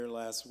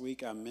last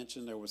week, I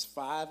mentioned there was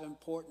 5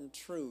 important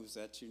truths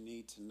that you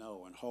need to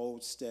know and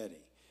hold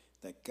steady.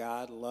 That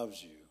God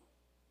loves you.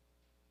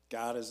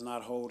 God is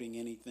not holding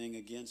anything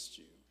against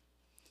you.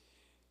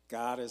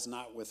 God is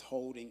not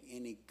withholding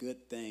any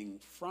good thing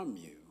from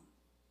you.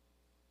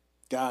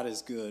 God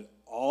is good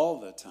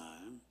all the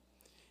time,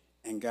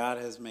 and God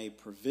has made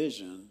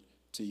provision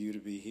for you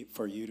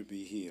to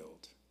be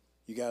healed.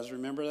 You guys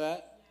remember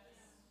that?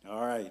 Yes.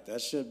 All right,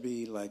 that should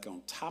be like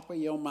on top of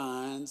your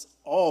minds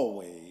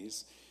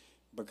always,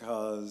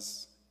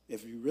 because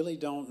if you really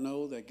don't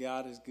know that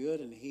God is good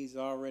and he's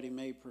already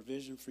made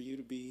provision for you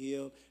to be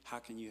healed, how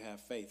can you have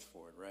faith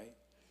for it, right?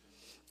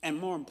 And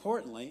more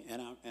importantly,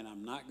 and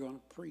I'm not going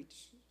to preach,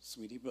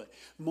 sweetie, but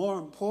more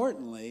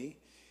importantly,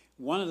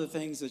 one of the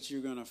things that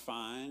you're going to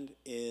find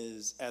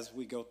is, as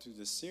we go through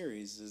the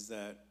series, is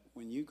that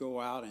when you go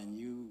out and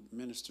you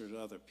minister to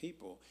other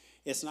people,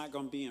 it's not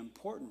going to be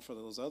important for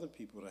those other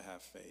people to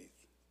have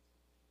faith.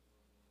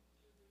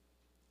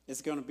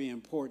 It's going to be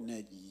important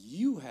that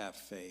you have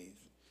faith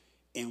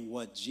in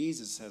what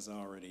Jesus has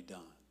already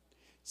done.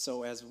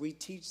 So as we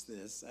teach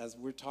this, as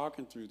we're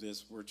talking through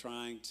this, we're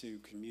trying to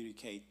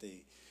communicate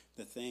the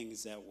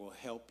things that will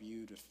help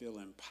you to feel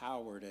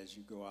empowered as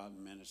you go out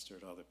and minister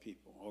to other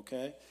people,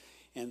 okay?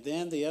 And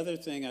then the other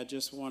thing I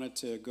just wanted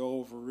to go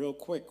over real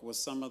quick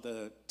was some of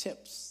the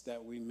tips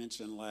that we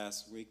mentioned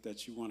last week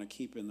that you want to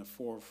keep in the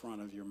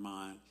forefront of your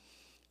mind.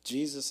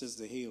 Jesus is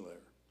the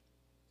healer.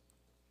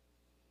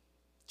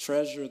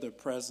 Treasure the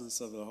presence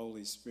of the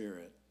Holy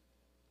Spirit.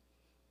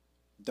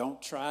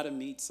 Don't try to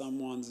meet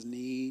someone's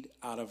need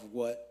out of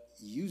what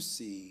you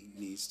see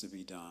needs to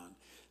be done.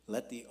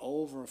 Let the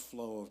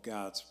overflow of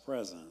God's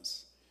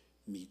presence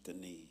meet the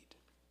need.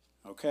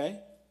 Okay?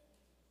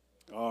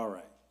 All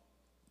right.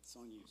 It's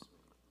on you,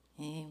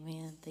 sweetie.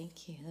 Amen.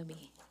 Thank you.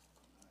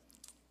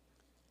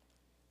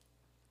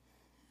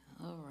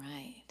 All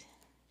right.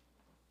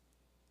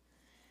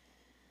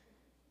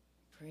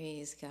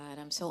 Praise God.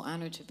 I'm so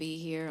honored to be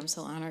here. I'm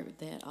so honored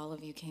that all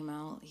of you came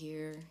out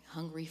here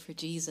hungry for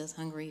Jesus,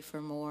 hungry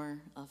for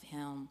more of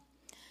him.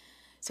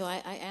 So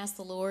I asked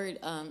the Lord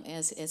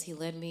as he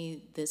led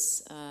me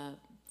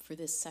for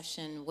this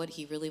session what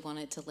he really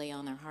wanted to lay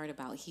on our heart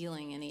about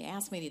healing. And he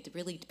asked me to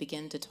really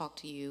begin to talk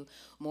to you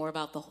more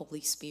about the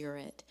Holy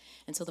Spirit.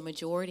 And so the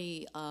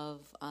majority of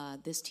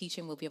this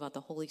teaching will be about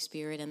the Holy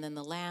Spirit. And then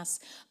the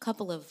last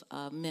couple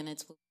of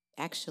minutes will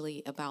be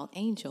actually about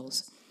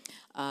angels.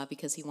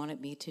 Because he wanted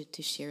me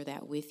to share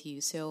that with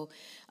you. So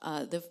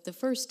the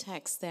first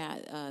text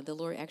that the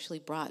Lord actually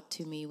brought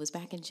to me was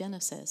back in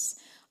Genesis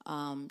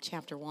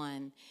chapter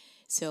 1.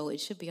 So it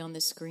should be on the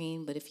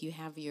screen, but if you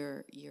have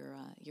your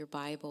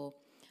Bible,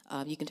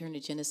 you can turn to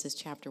Genesis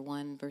chapter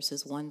 1,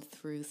 verses 1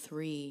 through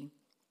 3.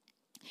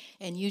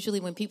 And usually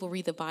when people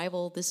read the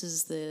Bible, this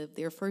is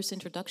their first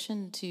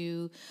introduction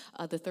to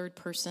the third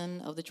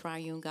person of the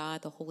triune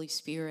God, the Holy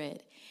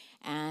Spirit.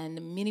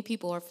 And many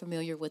people are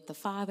familiar with the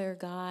Father,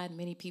 God.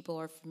 Many people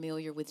are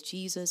familiar with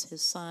Jesus,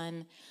 his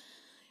Son.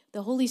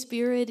 The Holy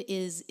Spirit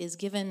is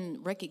given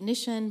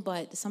recognition,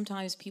 but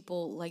sometimes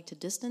people like to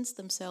distance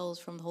themselves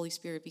from the Holy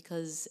Spirit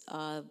because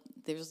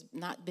there's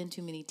not been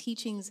too many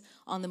teachings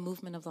on the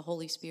movement of the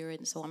Holy Spirit.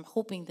 And so I'm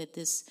hoping that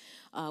this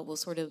will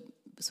sort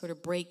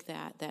of break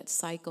that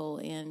cycle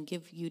and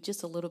give you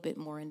just a little bit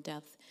more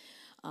in-depth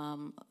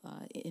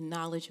in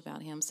knowledge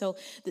about him. So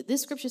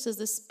this scripture says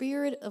the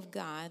Spirit of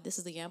God, this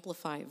is the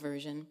Amplified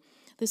version,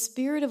 the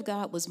Spirit of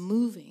God was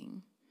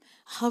moving,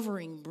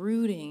 hovering,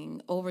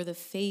 brooding over the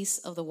face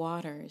of the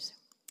waters.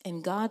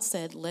 And God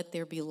said, let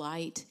there be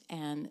light,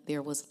 and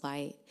there was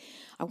light.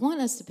 I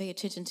want us to pay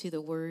attention to the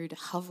word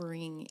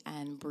hovering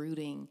and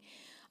brooding.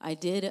 I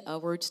did a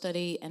word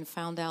study and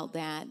found out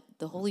that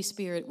the Holy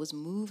Spirit was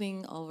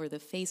moving over the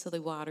face of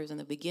the waters in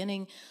the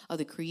beginning of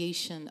the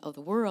creation of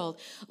the world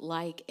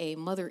like a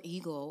mother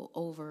eagle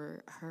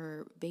over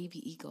her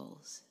baby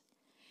eagles.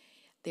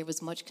 There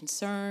was much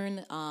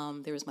concern.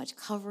 There was much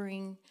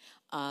covering.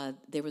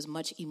 There was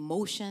much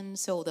emotion.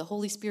 So the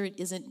Holy Spirit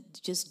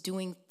isn't just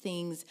doing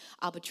things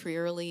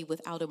arbitrarily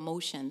without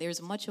emotion.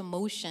 There's much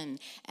emotion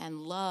and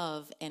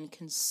love and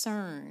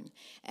concern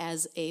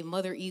as a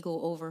mother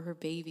eagle over her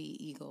baby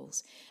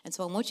eagles. And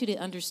so I want you to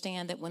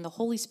understand that when the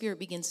Holy Spirit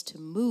begins to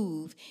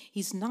move,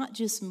 he's not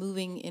just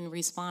moving in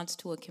response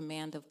to a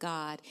command of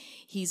God.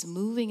 He's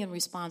moving in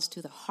response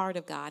to the heart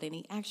of God, and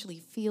he actually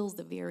feels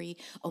the very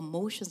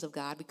emotions of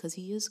God because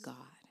he is God.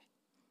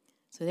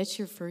 So that's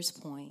your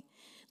first point.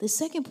 The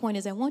second point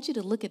is I want you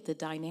to look at the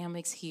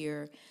dynamics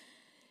here.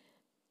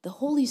 The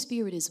Holy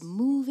Spirit is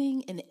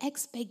moving in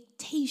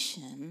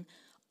expectation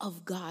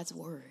of God's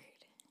word.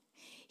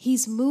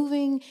 He's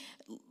moving,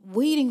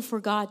 waiting for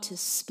God to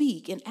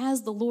speak. And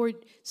as the Lord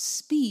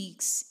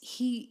speaks,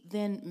 he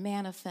then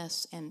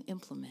manifests and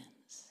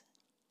implements.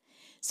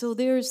 So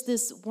there's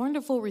this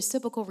wonderful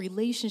reciprocal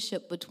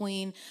relationship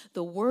between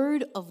the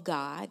word of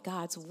God,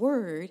 God's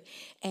word,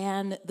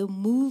 and the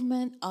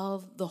movement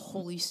of the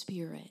Holy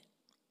Spirit.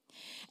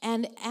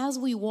 And as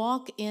we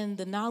walk in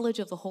the knowledge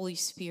of the Holy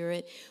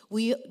Spirit,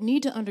 we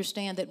need to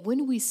understand that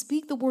when we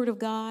speak the Word of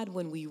God,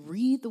 when we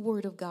read the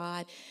Word of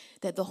God,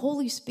 that the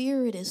Holy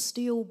Spirit is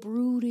still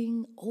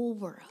brooding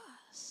over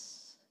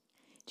us.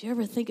 Do you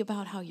ever think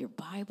about how your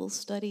Bible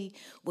study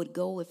would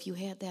go if you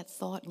had that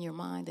thought in your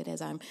mind that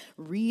as I'm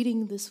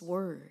reading this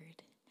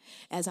Word,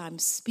 as I'm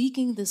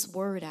speaking this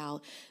Word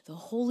out, the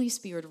Holy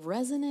Spirit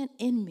resonant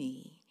in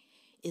me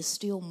is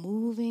still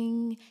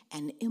moving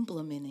and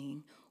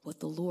implementing what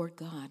the Lord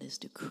God is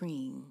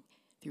decreeing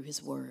through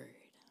His Word.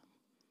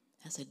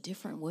 That's a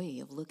different way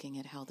of looking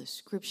at how the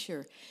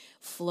Scripture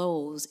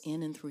flows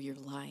in and through your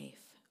life.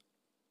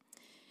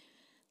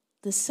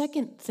 The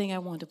second thing I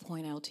want to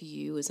point out to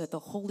you is that the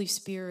Holy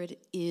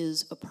Spirit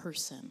is a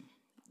person.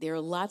 There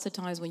are lots of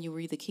times when you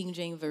read the King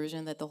James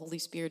Version that the Holy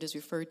Spirit is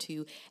referred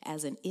to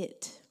as an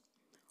it.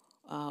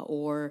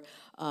 Or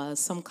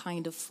some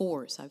kind of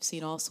force. I've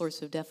seen all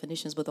sorts of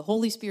definitions, but the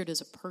Holy Spirit is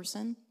a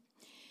person.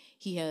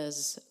 He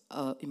has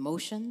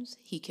emotions.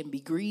 He can be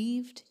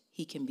grieved.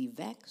 He can be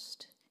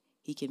vexed.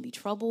 He can be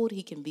troubled.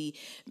 He can be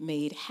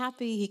made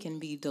happy. He can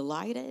be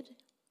delighted.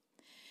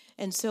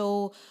 And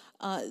so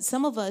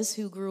some of us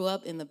who grew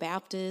up in the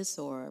Baptist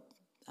or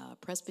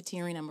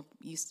Presbyterian,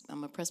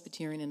 I'm a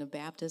Presbyterian and a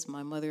Baptist.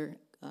 My mother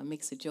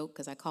makes a joke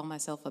because I call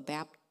myself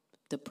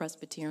the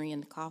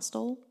Presbyterian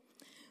Costal,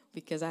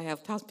 because I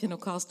have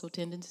Pentecostal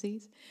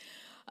tendencies.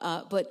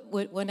 But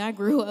when I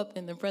grew up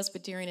in the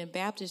Presbyterian and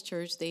Baptist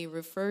church, they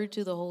referred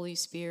to the Holy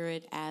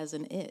Spirit as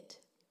an it.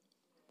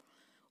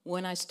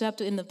 When I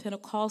stepped in the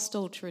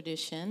Pentecostal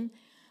tradition,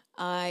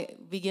 I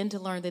began to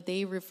learn that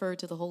they refer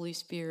to the Holy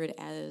Spirit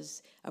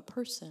as a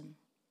person.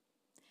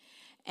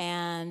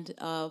 And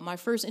my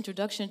first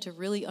introduction to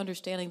really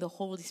understanding the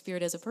Holy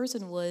Spirit as a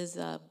person was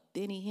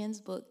Benny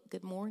Hinn's book,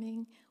 Good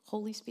Morning,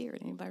 Holy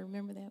Spirit. Anybody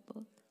remember that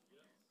book?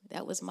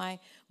 That was my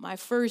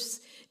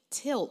first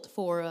tilt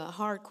for a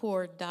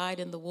hardcore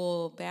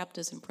dyed-in-the-wool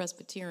Baptist and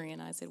Presbyterian.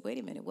 I said, wait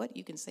a minute, what?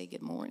 You can say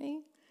good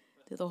morning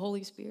to the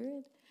Holy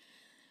Spirit?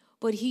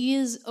 But He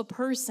is a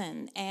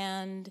person,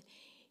 and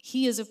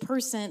He is a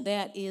person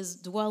that is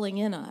dwelling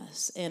in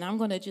us. And I'm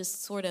going to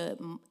just sort of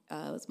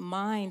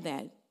mind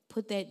that,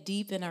 put that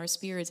deep in our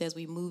spirits as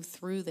we move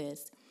through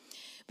this.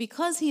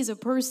 Because He's a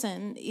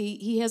person,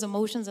 he has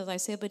emotions, as I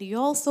said, but He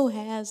also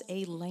has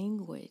a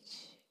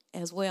language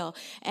as well.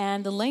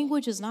 And the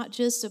language is not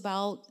just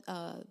about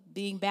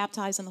being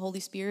baptized in the Holy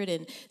Spirit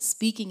and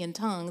speaking in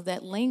tongues.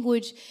 That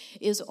language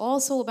is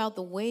also about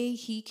the way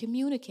He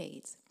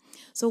communicates.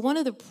 So one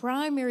of the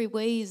primary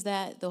ways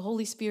that the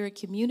Holy Spirit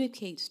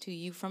communicates to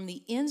you from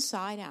the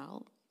inside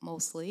out,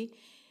 mostly,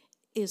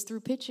 is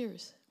through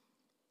pictures.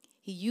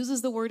 He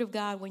uses the Word of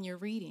God when you're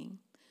reading,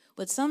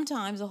 but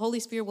sometimes the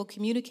Holy Spirit will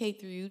communicate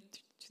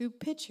through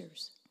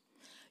pictures.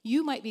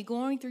 You might be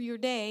going through your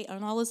day,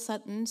 and all of a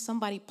sudden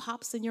somebody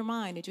pops in your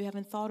mind that you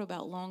haven't thought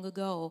about long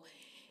ago,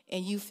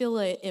 and you feel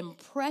an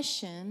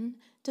impression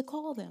to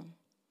call them.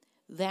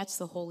 That's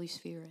the Holy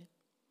Spirit.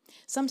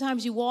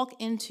 Sometimes you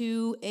walk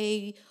into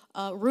a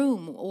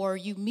room or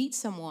you meet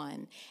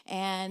someone,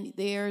 and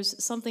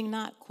there's something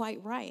not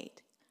quite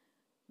right.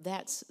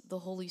 That's the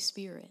Holy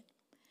Spirit.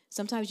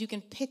 Sometimes you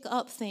can pick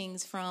up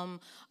things from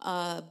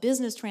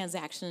business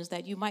transactions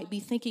that you might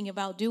be thinking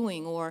about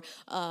doing, or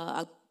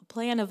a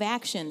plan of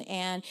action,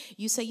 and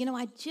you say, you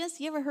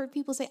ever heard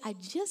people say, I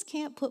just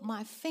can't put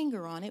my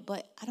finger on it,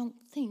 but I don't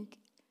think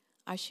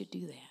I should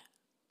do that.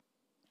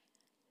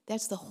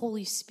 That's the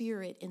Holy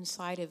Spirit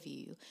inside of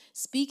you,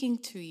 speaking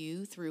to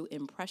you through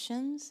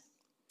impressions,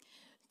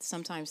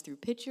 sometimes through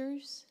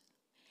pictures,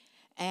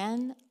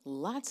 and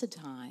lots of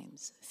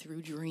times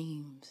through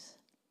dreams.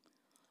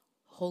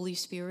 Holy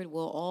Spirit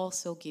will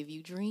also give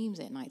you dreams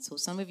at night. So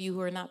some of you who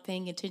are not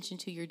paying attention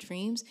to your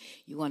dreams,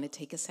 you want to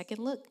take a second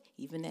look.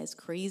 Even as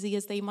crazy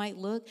as they might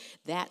look,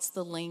 that's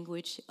the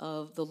language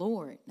of the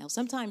Lord. Now,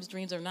 sometimes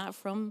dreams are not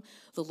from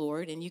the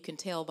Lord, and you can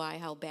tell by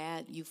how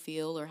bad you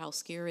feel or how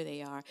scary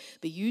they are.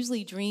 But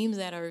usually dreams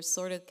that are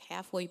sort of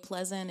halfway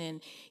pleasant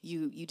and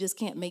you just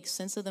can't make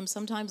sense of them.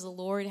 Sometimes the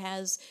Lord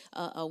has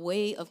a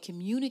way of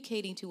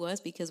communicating to us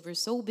because we're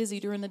so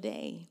busy during the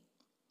day.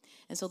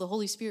 And so the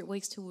Holy Spirit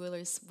waits till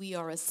we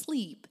are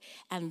asleep,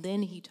 and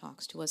then He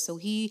talks to us. So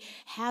He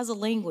has a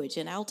language,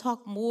 and I'll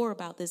talk more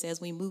about this as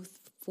we move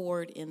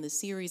forward in the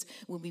series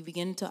when we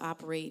begin to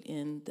operate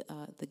in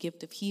the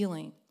gift of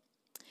healing.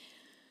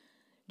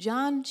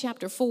 John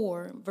chapter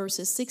 4,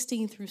 verses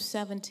 16 through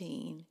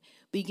 17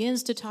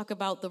 begins to talk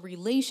about the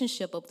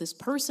relationship of this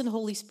person,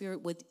 Holy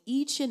Spirit, with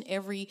each and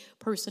every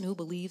person who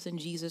believes in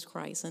Jesus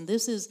Christ. And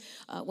this is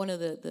one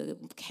of the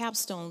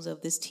capstones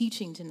of this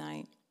teaching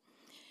tonight.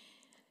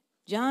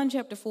 John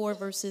chapter 4,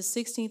 verses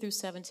 16 through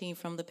 17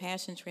 from the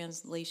Passion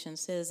Translation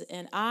says,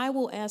 and I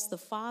will ask the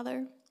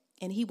Father,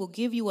 and He will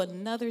give you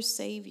another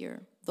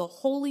Savior, the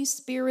Holy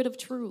Spirit of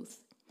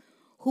truth,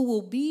 who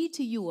will be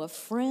to you a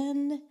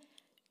friend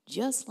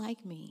just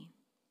like me.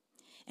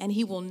 And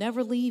He will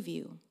never leave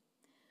you,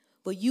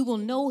 but you will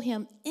know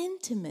Him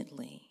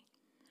intimately,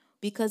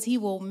 because He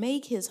will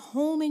make His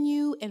home in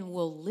you and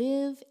will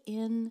live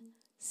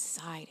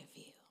inside of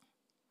you.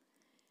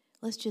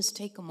 let's just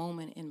take a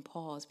moment and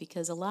pause,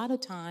 because a lot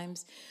of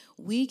times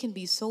we can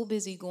be so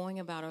busy going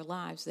about our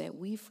lives that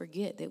we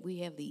forget that we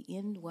have the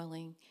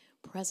indwelling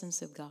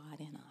presence of God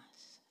in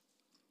us.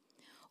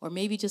 Or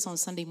maybe just on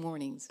Sunday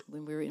mornings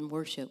when we're in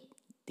worship,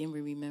 then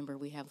we remember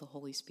we have the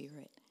Holy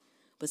Spirit.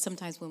 But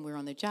sometimes when we're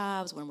on the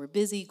jobs, when we're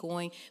busy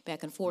going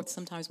back and forth,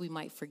 sometimes we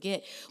might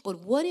forget.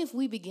 But what if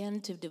we begin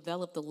to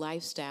develop the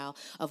lifestyle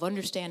of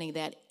understanding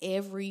that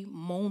every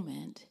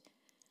moment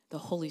the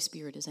Holy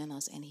Spirit is in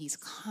us, and he's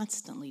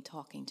constantly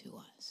talking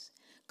to us,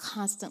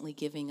 constantly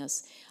giving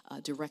us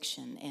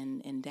direction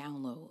and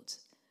downloads,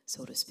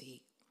 so to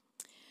speak.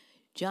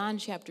 John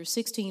chapter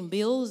 16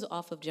 builds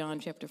off of John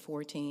chapter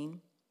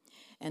 14.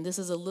 And this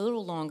is a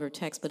little longer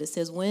text, but it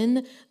says,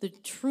 when the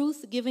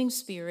truth-giving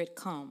Spirit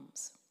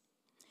comes,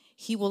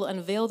 he will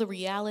unveil the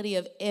reality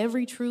of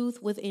every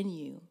truth within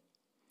you.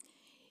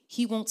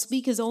 He won't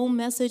speak his own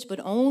message, but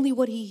only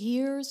what he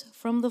hears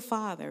from the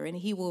Father. And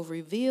he will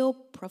reveal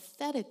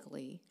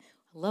prophetically,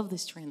 I love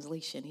this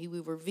translation, he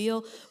will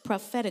reveal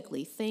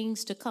prophetically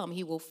things to come.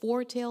 He will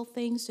foretell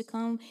things to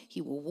come.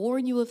 He will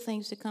warn you of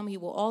things to come. He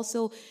will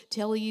also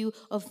tell you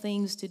of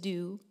things to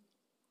do.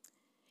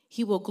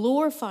 He will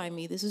glorify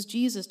me. This is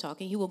Jesus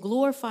talking. He will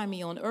glorify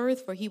me on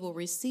earth, for he will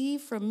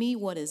receive from me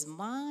what is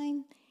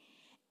mine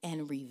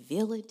and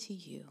reveal it to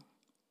you.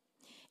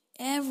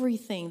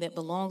 Everything that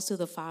belongs to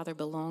the Father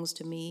belongs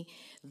to me.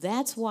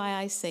 That's why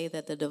I say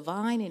that the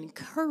divine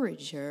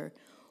encourager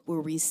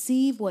will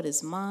receive what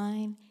is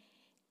mine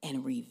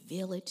and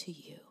reveal it to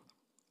you.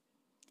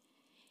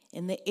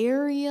 In the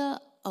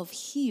area of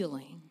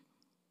healing,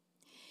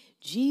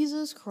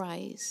 Jesus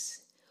Christ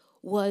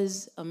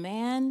was a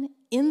man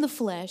in the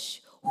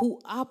flesh who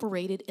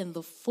operated in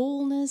the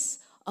fullness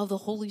of the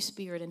Holy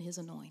Spirit and his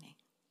anointing.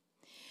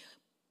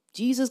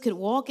 Jesus could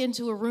walk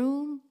into a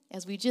room,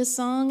 as we just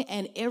sung,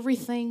 and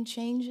everything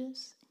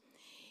changes.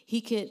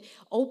 He could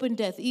open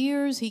deaf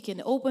ears. He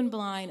can open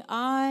blind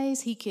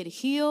eyes. He could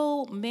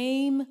heal,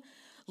 maim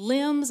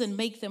limbs and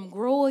make them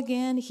grow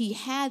again. He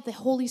had the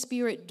Holy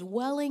Spirit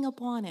dwelling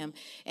upon him.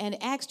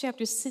 And Acts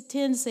chapter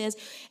 10 says,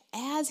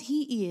 as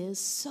he is,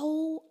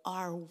 so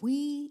are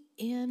we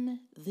in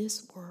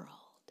this world.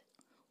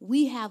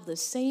 We have the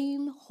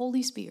same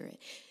Holy Spirit.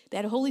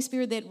 That Holy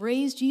Spirit that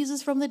raised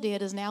Jesus from the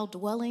dead is now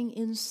dwelling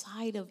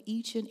inside of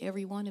each and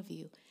every one of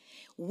you.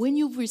 When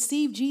you've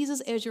received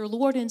Jesus as your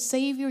Lord and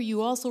Savior,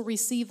 you also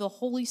receive the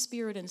Holy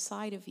Spirit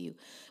inside of you.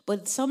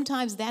 But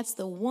sometimes that's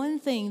the one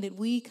thing that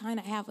we kind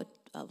of have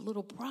a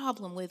little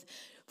problem with,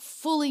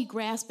 fully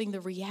grasping the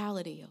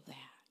reality of that.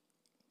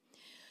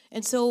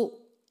 And so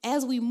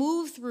as we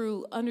move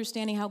through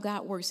understanding how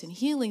God works in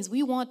healings,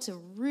 we want to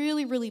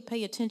really, really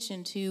pay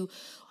attention to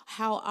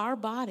how our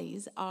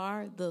bodies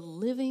are the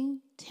living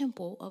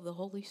temple of the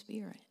Holy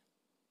Spirit.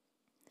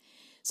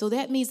 So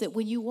that means that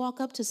when you walk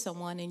up to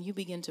someone and you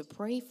begin to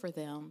pray for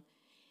them,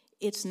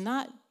 it's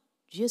not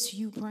just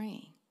you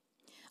praying.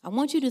 I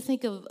want you to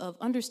think of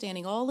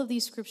understanding all of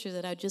these scriptures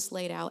that I just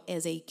laid out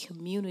as a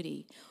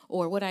community,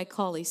 or what I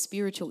call a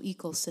spiritual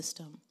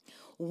ecosystem.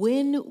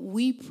 When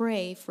we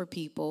pray for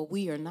people,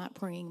 we are not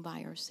praying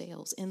by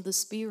ourselves. In the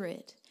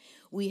Spirit,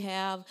 we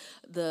have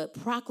the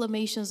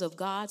proclamations of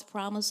God's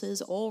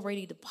promises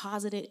already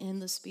deposited in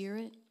the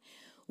Spirit.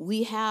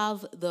 We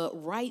have the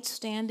right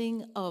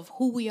standing of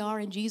who we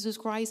are in Jesus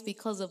Christ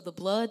because of the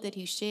blood that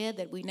he shed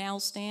that we now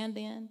stand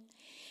in.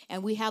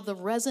 And we have the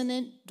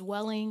resonant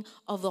dwelling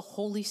of the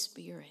Holy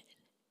Spirit.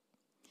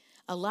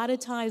 A lot of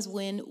times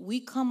when we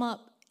come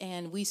up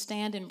and we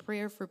stand in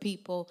prayer for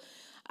people,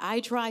 I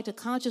try to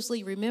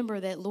consciously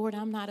remember that, Lord,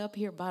 I'm not up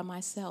here by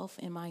myself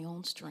in my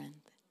own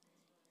strength.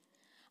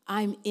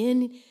 I'm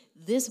in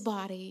this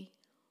body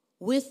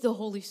with the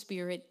Holy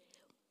Spirit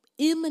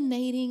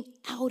emanating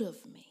out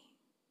of me.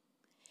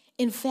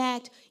 In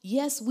fact,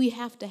 yes, we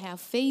have to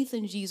have faith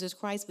in Jesus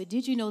Christ, but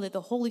did you know that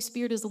the Holy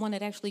Spirit is the one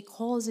that actually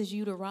causes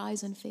you to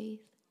rise in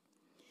faith?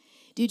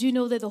 Did you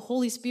know that the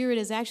Holy Spirit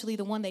is actually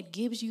the one that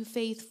gives you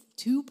faith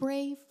to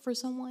pray for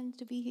someone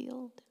to be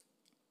healed?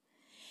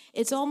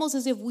 It's almost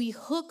as if we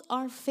hook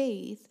our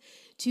faith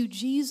to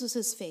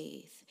Jesus'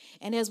 faith.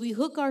 And as we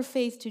hook our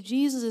faith to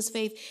Jesus'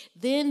 faith,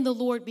 then the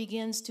Lord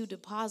begins to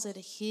deposit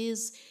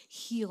his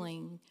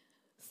healing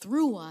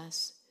through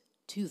us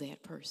to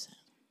that person.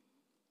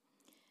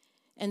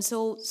 And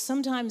so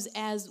sometimes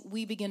as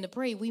we begin to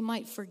pray, we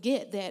might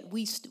forget that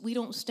we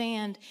don't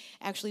stand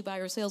actually by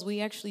ourselves.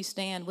 We actually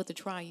stand with the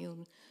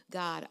triune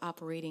God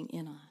operating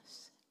in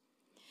us.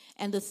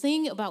 And the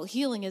thing about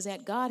healing is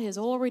that God has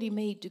already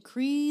made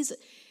decrees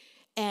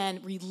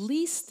and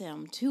released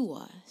them to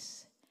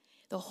us.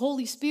 The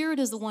Holy Spirit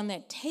is the one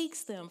that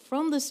takes them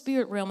from the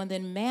spirit realm and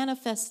then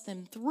manifests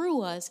them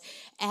through us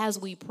as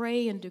we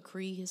pray and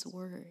decree his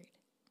word.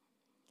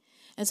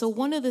 And so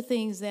one of the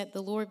things that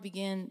the Lord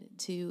began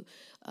to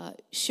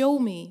show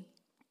me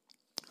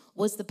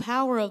was the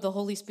power of the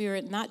Holy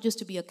Spirit, not just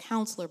to be a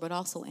counselor, but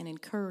also an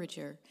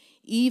encourager,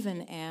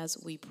 even as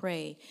we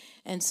pray.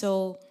 And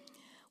so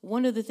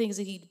one of the things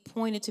that he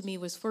pointed to me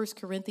was 1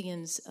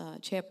 Corinthians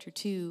chapter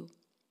 2.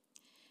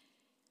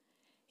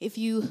 If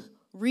you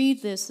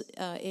read this,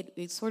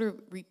 it sort of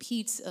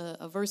repeats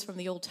a verse from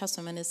the Old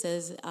Testament. It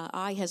says,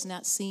 eye has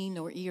not seen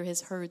nor ear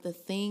has heard the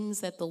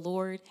things that the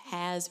Lord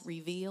has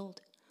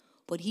revealed,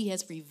 but he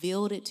has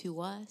revealed it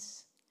to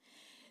us.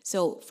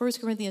 So 1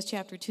 Corinthians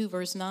chapter 2,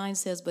 verse 9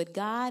 says, but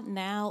God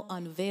now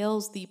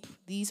unveils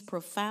these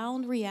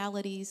profound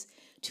realities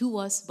to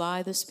us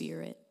by the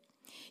Spirit.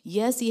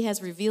 Yes, he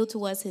has revealed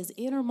to us his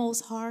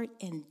innermost heart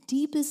and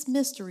deepest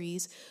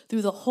mysteries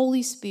through the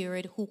Holy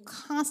Spirit, who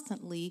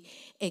constantly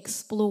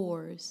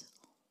explores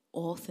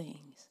all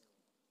things.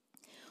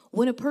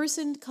 When a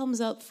person comes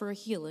up for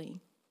healing,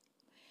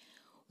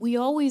 we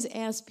always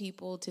ask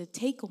people to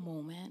take a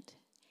moment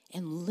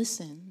and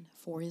listen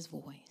for his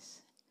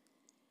voice,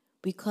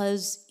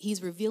 because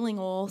he's revealing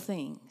all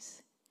things.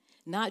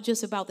 Not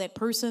just about that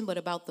person, but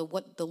about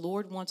what the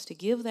Lord wants to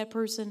give that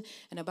person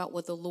and about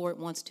what the Lord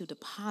wants to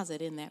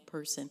deposit in that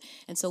person.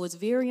 And so it's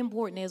very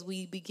important as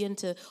we begin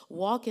to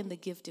walk in the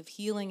gift of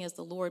healing, as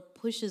the Lord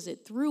pushes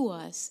it through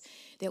us,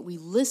 that we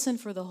listen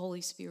for the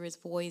Holy Spirit's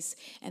voice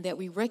and that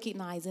we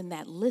recognize in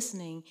that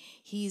listening,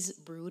 he's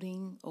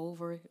brooding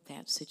over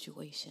that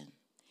situation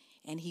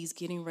and he's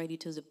getting ready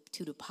to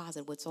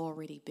deposit what's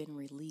already been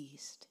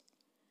released.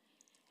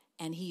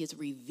 And he is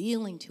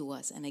revealing to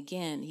us. And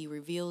again, he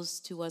reveals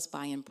to us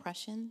by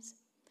impressions,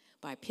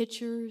 by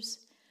pictures,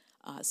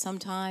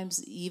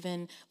 sometimes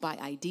even by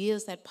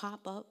ideas that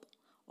pop up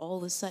all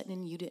of a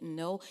sudden you didn't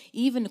know.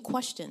 Even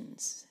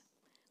questions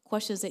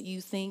that you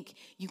think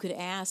you could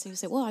ask. And you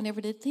say, well, I never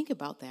did think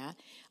about that.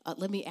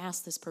 Let me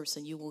ask this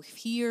person. You will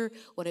hear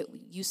what it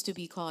used to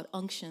be called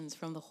unctions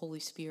from the Holy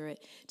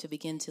Spirit to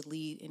begin to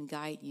lead and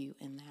guide you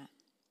in that.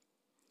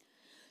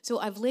 So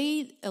I've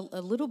laid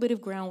a little bit of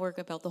groundwork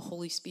about the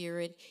Holy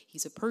Spirit.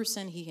 He's a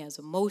person. He has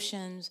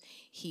emotions.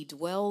 He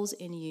dwells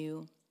in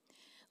you.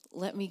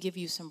 Let me give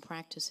you some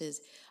practices.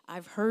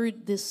 I've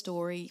heard this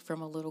story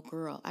from a little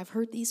girl. I've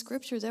heard these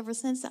scriptures ever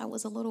since I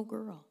was a little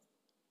girl.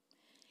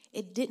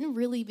 It didn't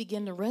really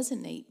begin to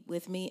resonate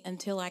with me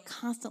until I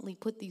constantly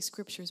put these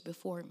scriptures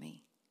before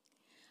me.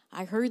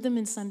 I heard them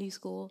in Sunday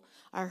school.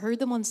 I heard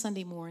them on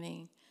Sunday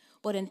morning.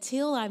 But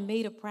until I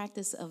made a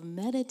practice of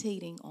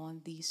meditating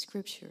on these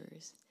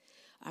scriptures,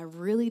 I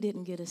really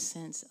didn't get a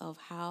sense of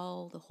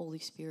how the Holy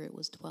Spirit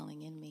was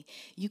dwelling in me.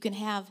 You can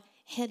have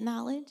head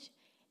knowledge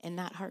and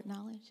not heart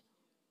knowledge.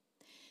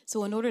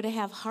 So in order to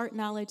have heart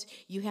knowledge,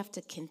 you have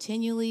to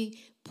continually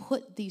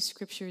put these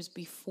scriptures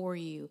before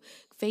you.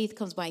 Faith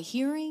comes by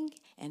hearing,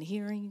 and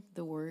hearing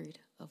the word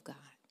of God.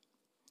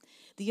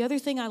 The other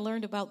thing I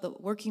learned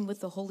about working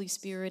with the Holy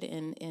Spirit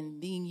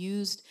and being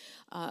used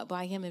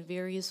by him in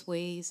various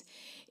ways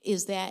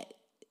is that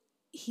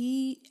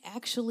he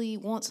actually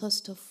wants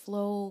us to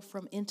flow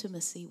from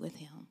intimacy with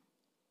him.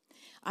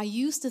 I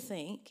used to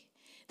think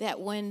that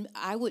when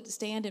I would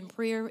stand in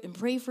prayer and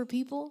pray for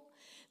people,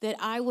 that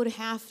I would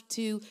have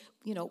to,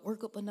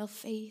 work up enough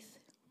faith,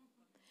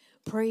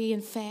 pray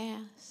and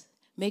fast,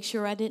 make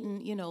sure I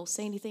didn't,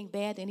 say anything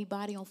bad to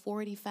anybody on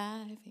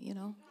 485,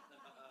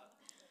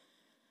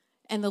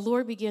 And the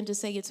Lord began to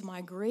say, it's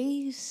my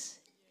grace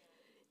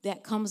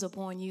that comes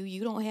upon you.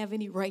 You don't have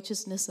any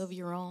righteousness of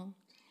your own.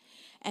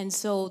 And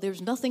so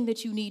there's nothing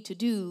that you need to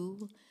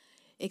do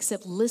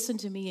except listen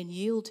to me and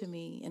yield to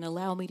me and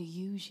allow me to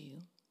use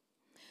you.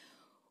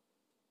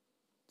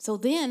 So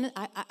then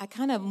I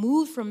kind of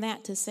moved from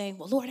that to saying,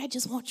 well, Lord, I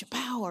just want your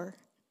power.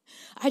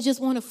 I just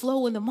want to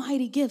flow in the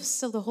mighty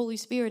gifts of the Holy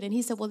Spirit. And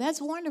he said, well,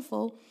 that's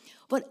wonderful,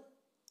 but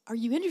are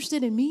you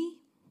interested in me?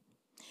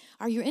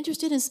 Are you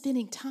interested in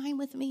spending time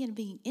with me and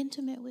being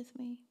intimate with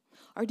me?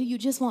 Or do you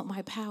just want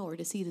my power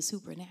to see the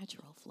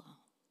supernatural flow?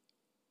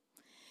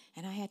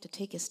 And I had to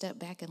take a step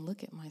back and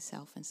look at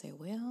myself and say,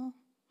 well,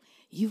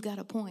 you've got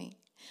a point.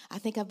 I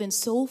think I've been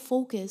so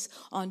focused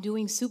on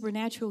doing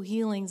supernatural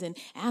healings and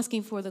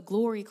asking for the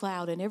glory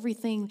cloud and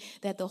everything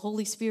that the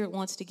Holy Spirit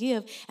wants to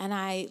give, and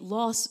I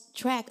lost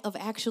track of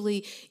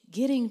actually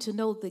getting to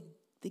know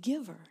the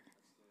giver.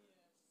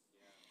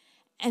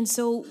 And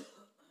so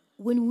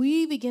when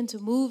we begin to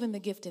move in the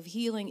gift of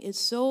healing, it's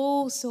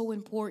so, so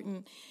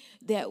important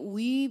that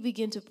we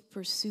begin to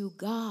pursue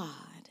God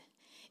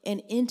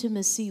and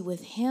intimacy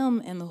with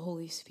him and the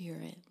Holy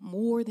Spirit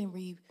more than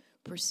we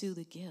pursue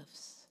the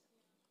gifts.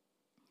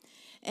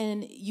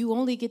 And you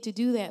only get to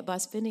do that by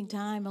spending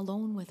time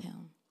alone with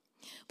him,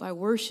 by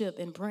worship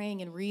and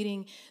praying and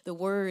reading the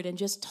word and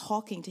just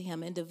talking to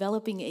him and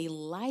developing a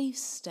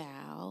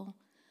lifestyle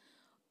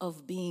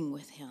of being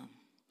with him.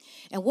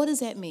 And what does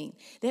that mean?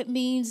 That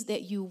means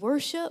that you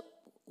worship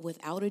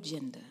without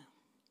agenda.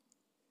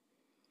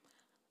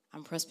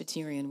 I'm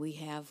Presbyterian. We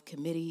have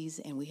committees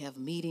and we have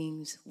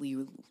meetings.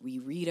 We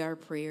read our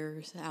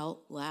prayers out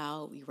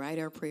loud. We write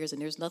our prayers,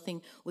 and there's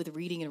nothing with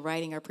reading and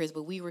writing our prayers,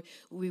 but we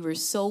were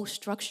so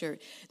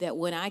structured that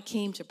when I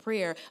came to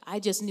prayer, I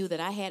just knew that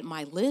I had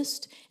my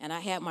list and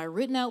I had my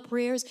written out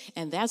prayers,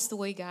 and that's the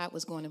way God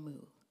was going to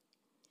move.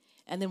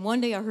 And then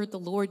one day I heard the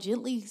Lord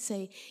gently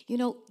say,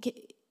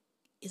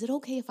 is it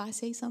okay if I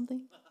say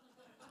something?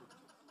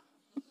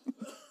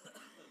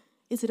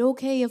 Is it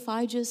okay if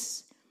I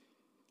just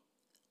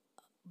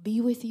be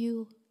with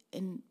you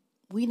and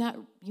you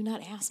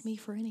not asked me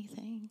for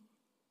anything.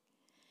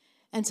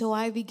 And so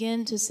I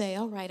begin to say,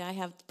 all right, I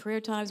have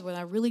prayer times where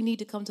I really need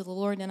to come to the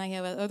Lord, and I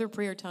have other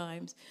prayer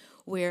times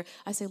where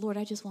I say, Lord,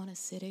 I just want to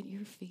sit at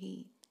your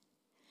feet.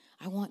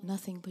 I want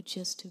nothing but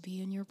just to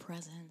be in your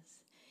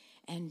presence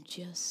and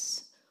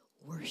just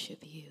worship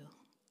you.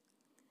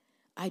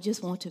 I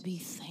just want to be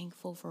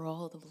thankful for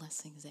all the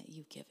blessings that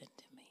you've given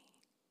to me.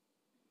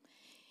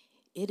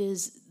 It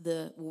is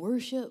the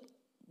worship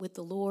with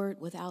the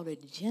Lord without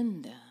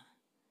agenda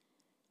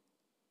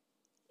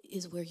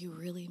is where you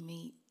really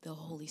meet the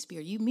Holy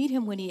Spirit. You meet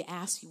him when you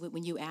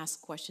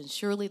ask questions.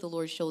 Surely the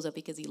Lord shows up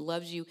because he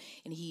loves you,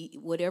 and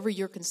whatever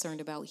you're concerned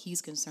about,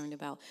 he's concerned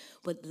about.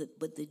 But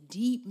the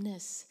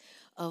deepness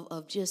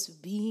of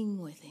just being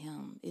with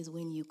him is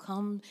when you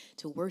come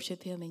to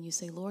worship him and you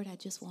say, Lord, I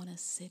just want to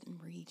sit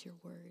and read your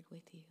word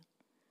with you.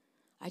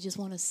 I just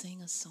want to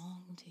sing a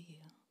song to you.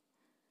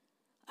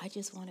 I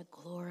just want to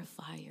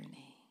glorify your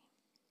name.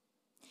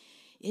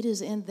 It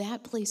is in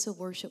that place of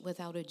worship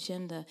without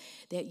agenda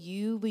that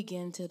you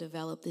begin to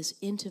develop this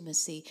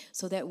intimacy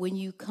so that when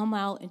you come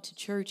out into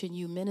church and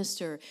you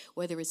minister,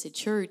 whether it's at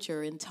church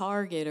or in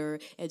Target or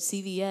at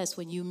CVS,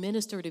 when you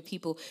minister to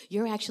people,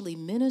 you're actually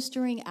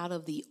ministering out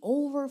of the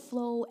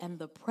overflow and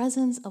the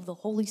presence of the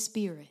Holy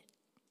Spirit.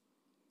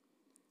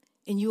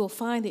 And you will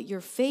find that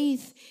your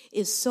faith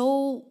is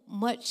so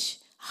much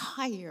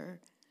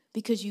higher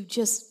because you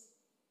just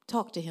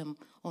talked to him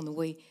on the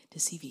way to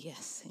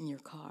CVS in your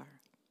car.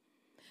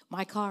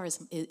 My car is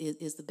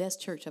the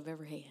best church I've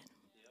ever had.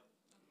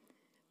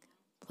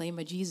 Play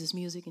my Jesus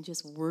music and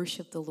just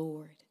worship the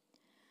Lord.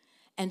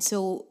 And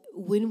so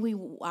when we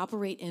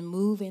operate and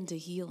move into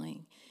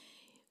healing,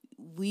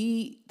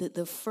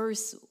 the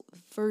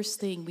first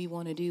thing we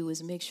want to do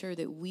is make sure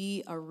that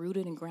we are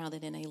rooted and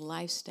grounded in a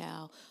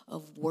lifestyle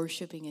of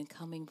worshiping and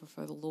coming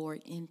before the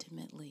Lord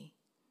intimately.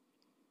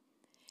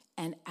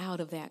 And out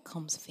of that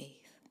comes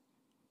faith.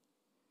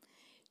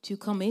 To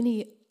come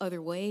any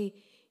other way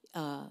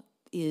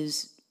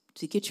is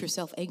to get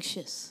yourself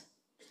anxious,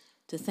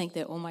 to think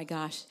that, oh my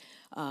gosh,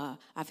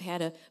 I've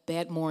had a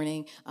bad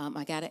morning,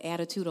 I got an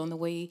attitude on the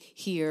way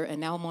here, and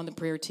now I'm on the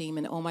prayer team,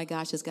 and oh my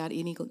gosh, is God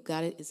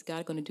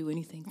going to do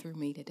anything through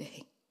me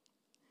today?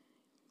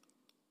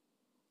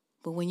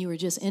 But when you are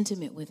just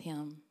intimate with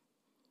him,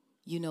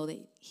 you know that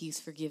he's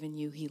forgiven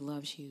you, he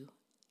loves you,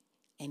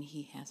 and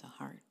he has a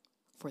heart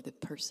for the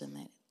person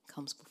that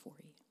comes before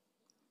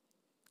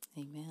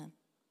you. Amen.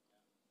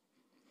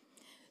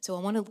 So I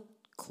want to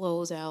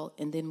close out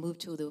and then move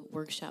to the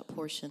workshop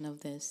portion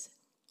of this,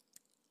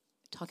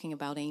 talking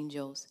about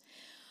angels.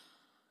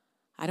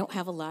 I don't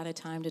have a lot of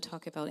time to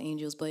talk about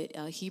angels, but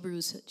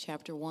Hebrews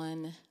chapter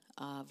 1,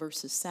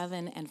 verses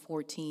 7 and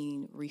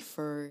 14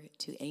 refer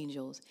to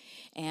angels.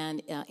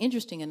 And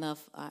interesting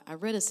enough, I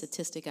read a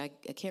statistic, I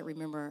can't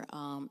remember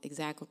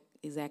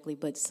exactly,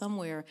 but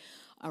somewhere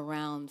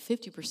around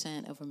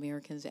 50% of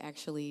Americans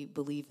actually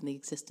believe in the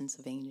existence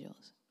of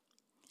angels.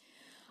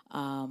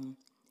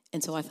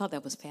 And so I thought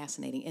that was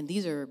fascinating. And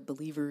these are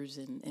believers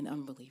and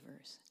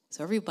unbelievers.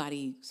 So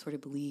everybody sort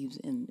of believes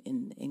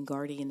in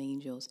guardian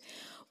angels.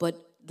 But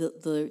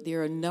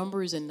there are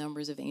numbers and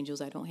numbers of angels.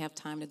 I don't have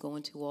time to go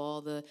into all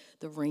the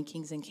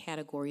rankings and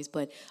categories,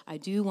 but I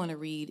do want to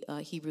read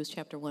Hebrews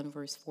chapter 1,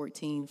 verse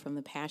 14 from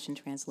the Passion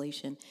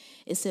Translation.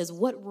 It says,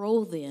 "What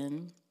role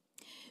then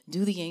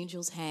do the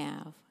angels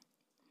have?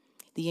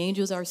 The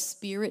angels are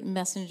spirit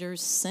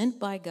messengers sent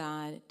by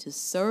God to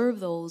serve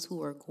those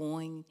who are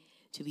going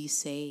to be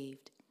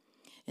saved."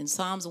 In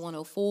Psalms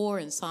 104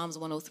 and Psalms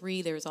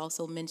 103, there's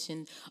also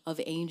mention of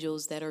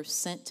angels that are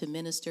sent to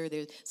minister.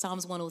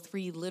 Psalms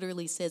 103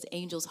 literally says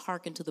angels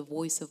hearken to the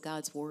voice of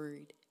God's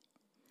word.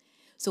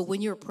 So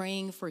when you're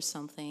praying for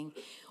something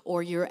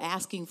or you're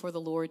asking for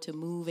the Lord to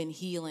move in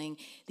healing,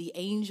 the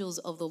angels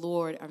of the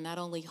Lord are not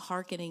only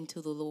hearkening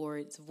to the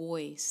Lord's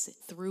voice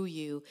through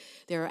you,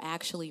 they're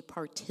actually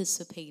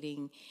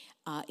participating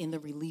in the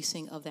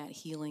releasing of that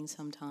healing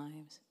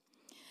sometimes.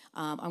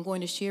 I'm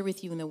going to share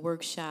with you in the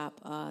workshop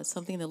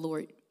something the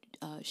Lord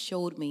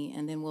showed me,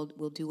 and then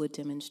we'll do a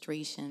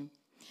demonstration.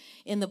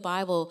 In the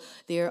Bible,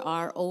 there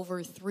are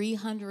over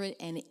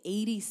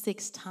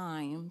 386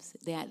 times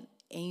that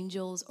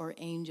angels or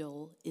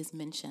angel is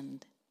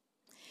mentioned.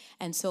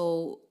 And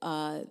so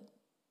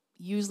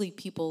usually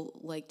people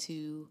like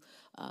to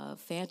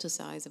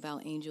fantasize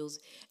about angels,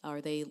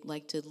 or they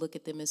like to look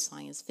at them as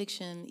science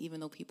fiction,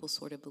 even though people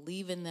sort of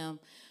believe in them.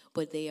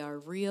 But they are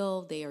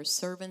real. They are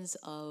servants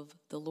of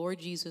the Lord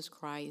Jesus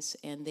Christ,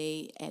 and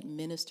they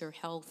administer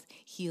health,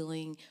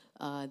 healing.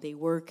 They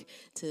work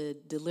to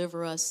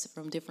deliver us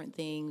from different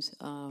things.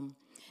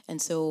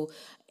 And so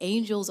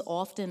angels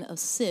often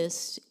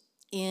assist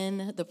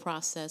in the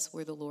process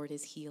where the Lord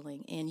is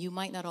healing. And you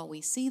might not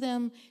always see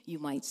them, you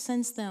might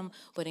sense them,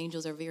 but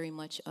angels are very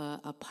much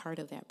a part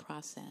of that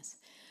process.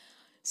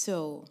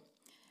 So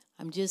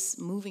I'm just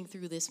moving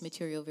through this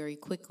material very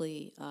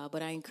quickly,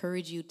 but I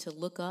encourage you to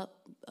look up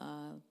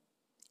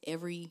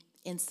every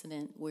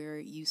incident where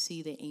you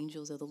see the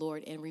angels of the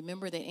Lord. And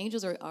remember, the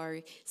angels are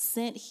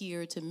sent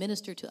here to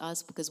minister to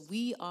us because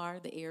we are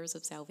the heirs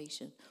of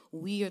salvation.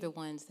 We are the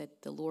ones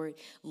that the Lord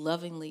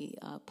lovingly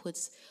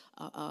puts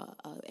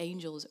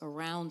angels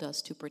around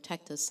us to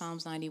protect us.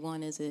 Psalms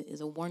 91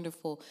 is a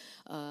wonderful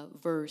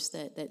verse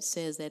that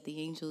says that the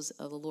angels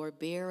of the Lord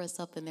bear us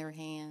up in their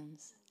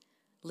hands,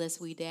 lest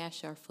we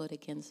dash our foot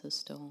against a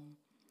stone.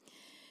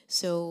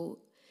 So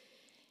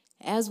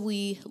as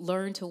we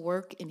learn to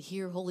work and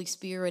hear Holy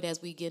Spirit,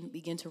 as we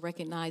begin to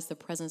recognize the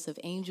presence of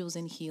angels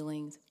and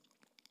healings,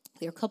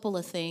 there are a couple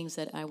of things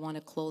that I want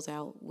to close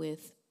out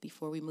with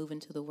before we move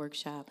into the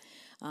workshop.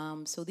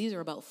 So these are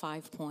about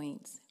 5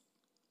 points.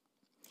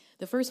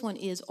 The first one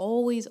is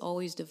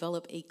always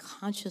develop a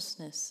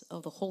consciousness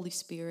of the Holy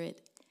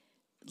Spirit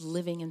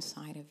living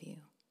inside of you.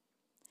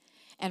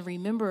 And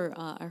remember,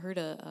 I heard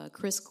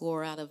Chris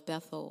Gore out of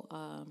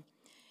Bethel.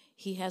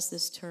 He has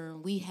this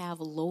term, we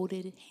have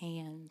loaded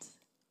hands.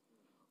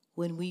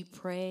 When we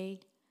pray,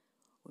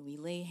 when we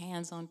lay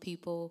hands on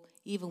people,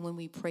 even when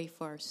we pray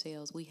for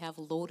ourselves, we have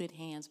loaded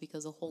hands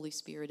because the Holy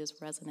Spirit is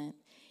resonant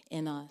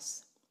in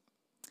us.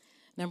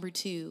 Number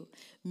 2,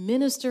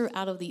 minister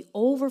out of the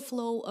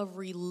overflow of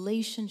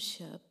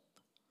relationship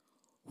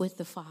with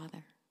the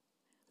Father,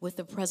 with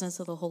the presence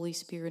of the Holy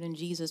Spirit and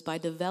Jesus, by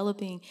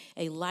developing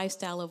a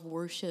lifestyle of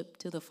worship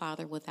to the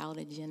Father without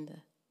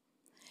agenda.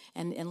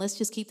 And let's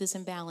just keep this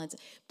in balance.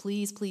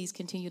 Please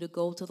continue to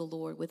go to the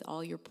Lord with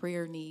all your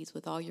prayer needs,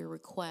 with all your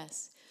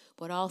requests,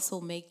 but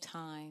also make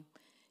time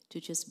to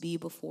just be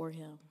before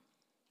him.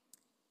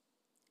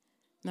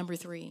 Number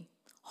 3,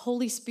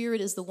 Holy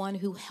Spirit is the one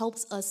who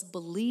helps us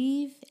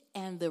believe,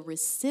 and the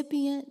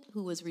recipient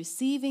who is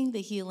receiving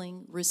the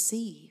healing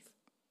receive.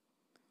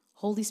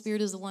 Holy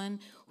Spirit is the one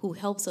who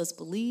helps us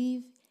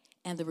believe,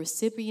 and the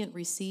recipient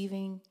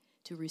receiving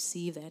to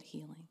receive that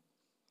healing.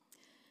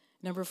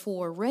 Number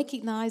 4,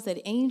 recognize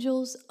that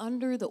angels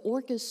under the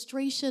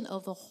orchestration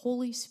of the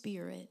Holy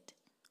Spirit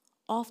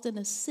often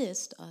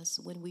assist us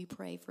when we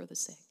pray for the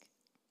sick.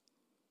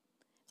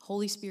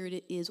 Holy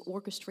Spirit is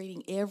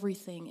orchestrating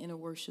everything in a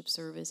worship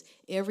service,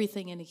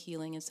 everything in a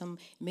healing, and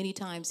many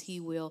times he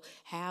will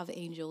have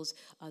angels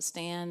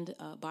stand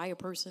by a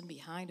person,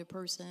 behind a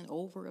person,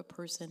 over a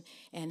person,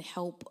 and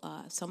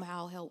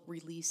somehow help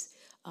release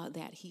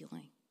that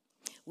healing.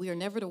 We are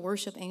never to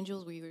worship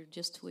angels, we are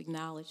just to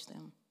acknowledge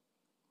them.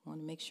 I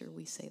want to make sure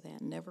we say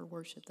that. Never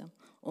worship them,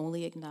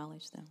 only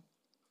acknowledge them.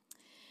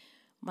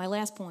 My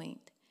last point,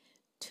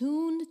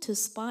 tune to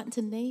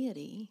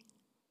spontaneity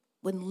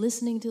when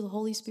listening to the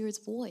Holy Spirit's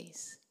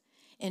voice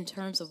in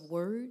terms of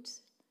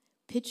words,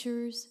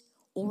 pictures,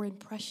 or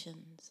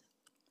impressions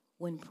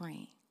when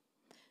praying.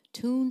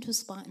 Tune to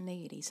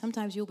spontaneity.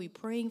 Sometimes you'll be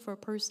praying for a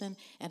person,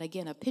 and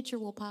again, a picture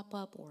will pop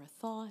up, or a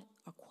thought,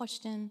 a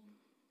question,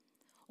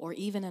 or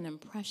even an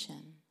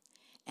impression.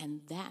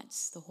 And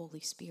that's the Holy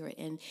Spirit.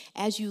 And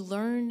as you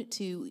learn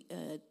to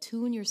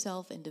tune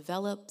yourself and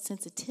develop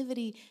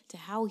sensitivity to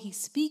how he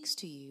speaks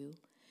to you,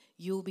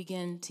 you'll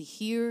begin to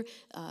hear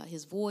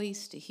his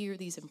voice, to hear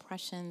these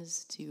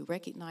impressions, to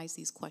recognize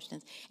these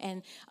questions.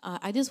 And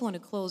I just want to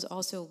close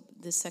also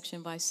this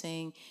section by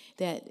saying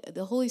that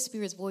the Holy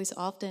Spirit's voice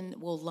often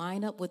will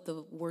line up with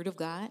the Word of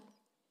God.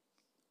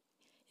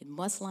 It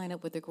must line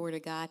up with the Word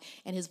of God.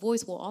 And his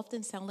voice will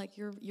often sound like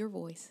your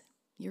voice,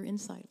 your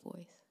inside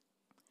voice.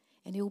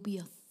 And it will be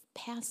a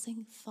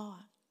passing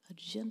thought, a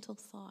gentle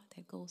thought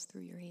that goes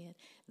through your head.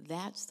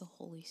 That's the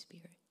Holy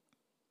Spirit.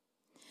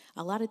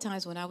 A lot of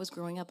times when I was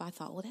growing up, I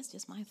thought, well, that's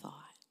just my thought.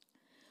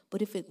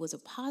 But if it was a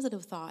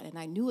positive thought and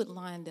I knew it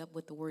lined up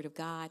with the Word of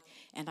God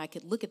and I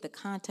could look at the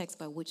context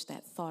by which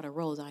that thought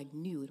arose, I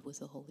knew it was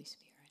the Holy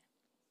Spirit.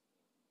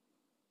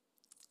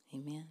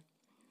 Amen.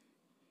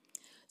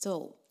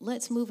 So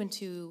let's move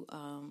into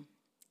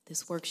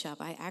this workshop.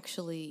 I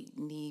actually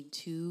need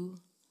 2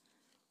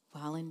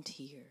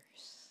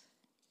 volunteers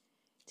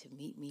to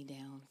meet me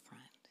down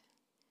front.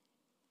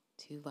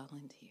 2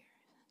 volunteers.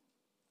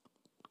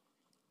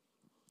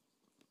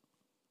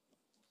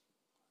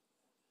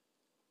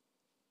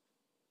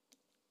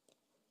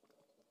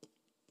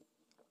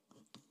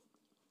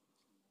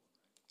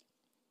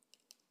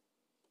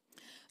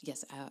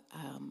 Yes,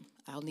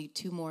 I'll need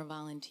 2 more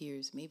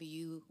volunteers. Maybe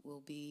you will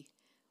be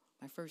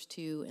my first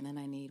 2, and then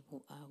I need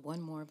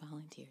 1 more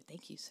volunteer.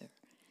 Thank you, sir.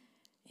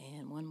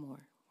 And one more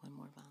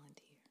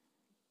volunteer.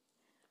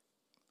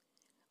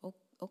 Oh,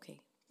 okay,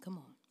 come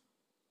on.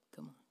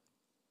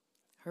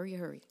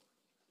 Hurry.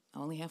 I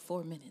only have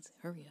 4 minutes.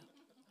 Hurry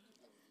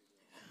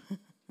up.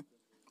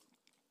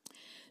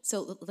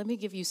 So let me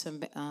give you some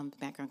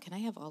background. Can I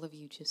have all of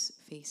you just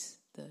face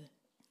the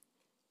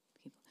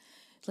people?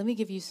 Let me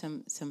give you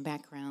some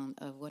background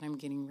of what I'm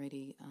getting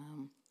ready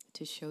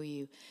to show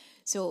you.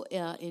 So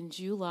in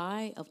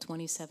July of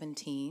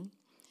 2017,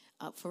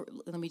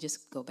 let me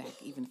just go back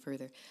even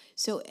further.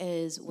 So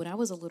when I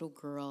was a little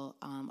girl,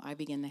 I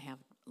began to have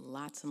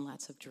lots and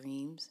lots of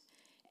dreams.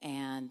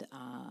 And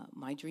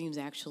my dreams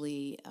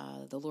actually,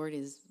 the Lord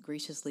has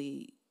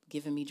graciously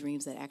given me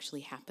dreams that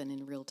actually happen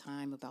in real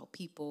time about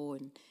people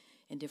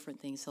and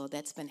different things. So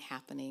that's been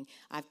happening.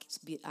 I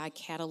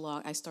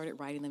started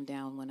writing them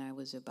down when I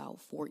was about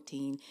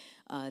 14.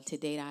 To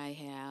date,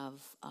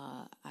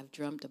 I've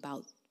dreamt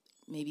about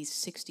maybe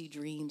 60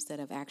 dreams that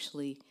have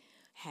actually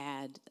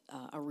had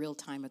a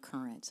real-time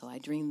occurrence. So I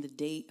dream the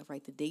date, I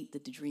write the date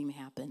that the dream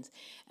happens,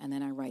 and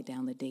then I write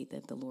down the date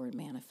that the Lord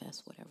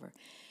manifests, whatever.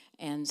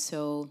 And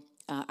so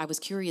I was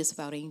curious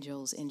about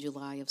angels in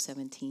July of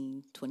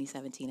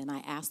 2017, and I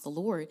asked the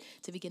Lord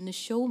to begin to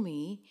show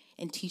me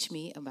and teach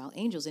me about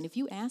angels. And if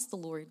you ask the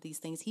Lord these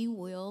things, he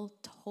will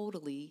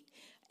totally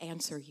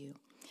answer you.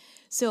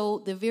 So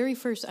the very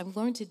first, I'm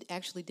going to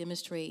actually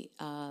demonstrate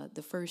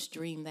the first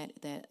dream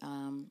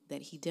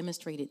that he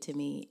demonstrated to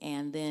me,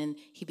 and then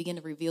he began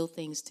to reveal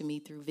things to me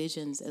through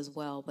visions as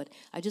well. But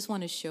I just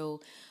want to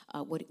show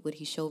what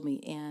he showed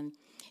me. And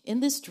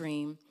in this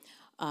dream,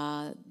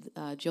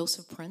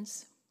 Joseph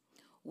Prince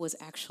was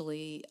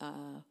actually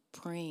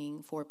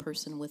praying for a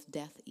person with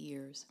deaf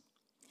ears.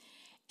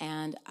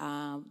 And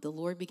the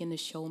Lord began to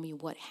show me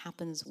what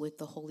happens with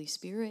the Holy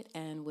Spirit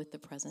and with the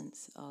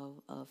presence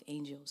of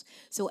angels.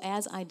 So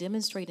as I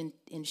demonstrate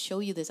and show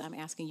you this, I'm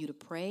asking you to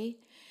pray,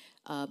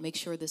 make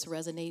sure this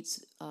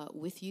resonates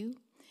with you,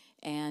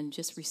 and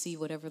just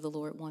receive whatever the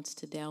Lord wants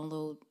to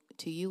download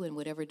to you, and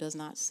whatever does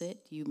not sit,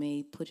 you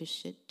may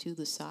push it to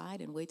the side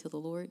and wait till the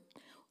Lord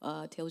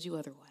tells you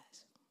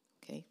otherwise.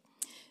 Okay?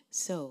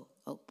 So,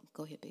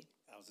 go ahead, babe.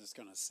 I was just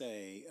going to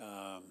say,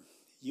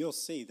 you'll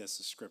see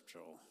this is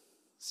scriptural.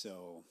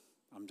 So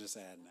I'm just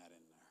adding that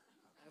in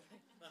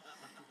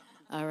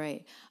there. All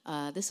right.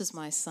 This is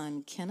my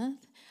son,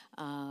 Kenneth.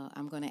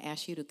 I'm going to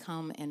ask you to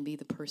come and be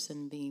the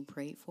person being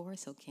prayed for.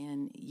 So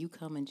can you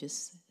come and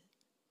just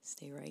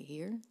stay right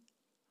here?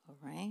 All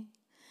right.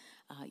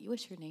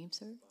 What's your name,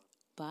 sir?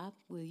 Bob,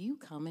 will you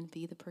come and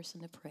be the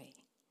person to pray?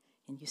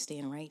 And you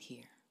stand right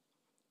here.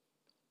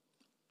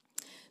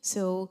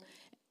 So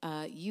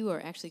you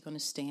are actually going to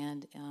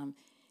stand,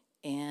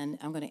 and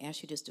I'm going to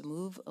ask you just to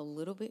move a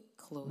little bit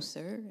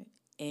closer.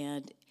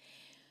 And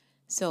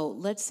so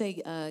let's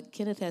say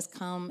Kenneth has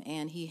come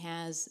and he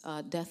has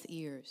deaf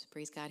ears.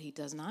 Praise God, he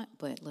does not,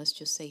 but let's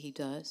just say he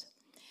does.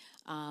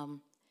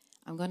 I'm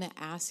going to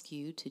ask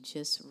you to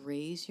just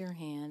raise your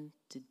hand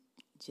to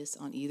just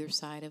on either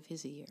side of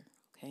his ear,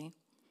 okay?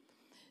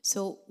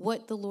 So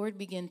what the Lord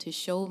began to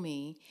show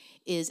me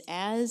is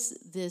as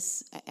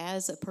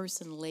a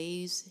person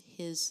lays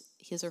his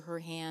or her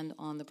hand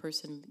on the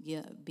person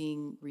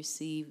being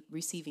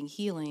receiving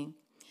healing,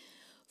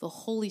 the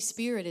Holy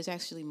Spirit is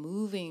actually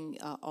moving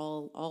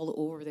all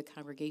over the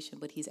congregation,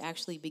 but he's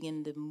actually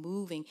beginning to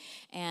moving.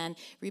 And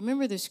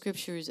remember the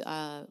scriptures,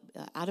 out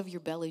of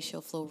your belly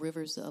shall flow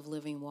rivers of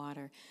living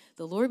water.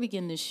 The Lord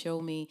began to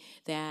show me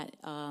that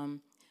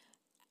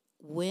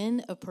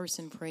when a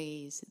person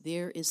prays,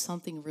 there is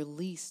something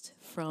released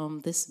from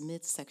this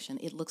midsection.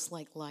 It looks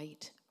like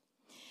light.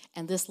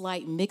 And this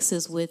light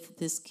mixes with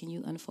this. Can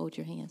you unfold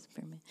your hands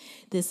for a minute?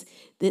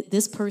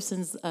 This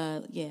person's,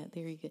 there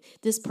you go.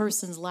 This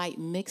person's light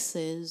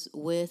mixes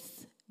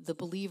with the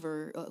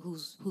believer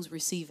who's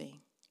receiving.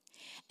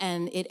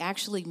 And it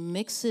actually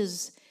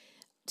mixes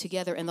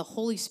together, and the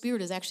Holy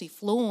Spirit is actually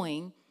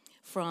flowing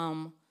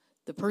from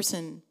the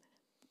person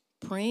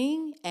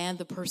praying and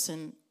the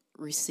person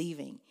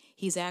receiving.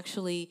 He's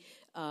actually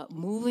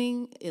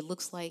moving. It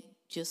looks like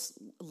just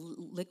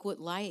liquid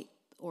light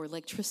or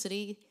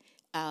electricity,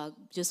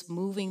 just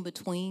moving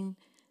between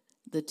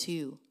the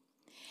two.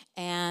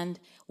 And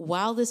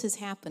while this is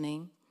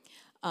happening,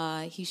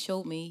 he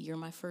showed me, you're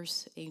my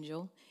first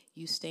angel.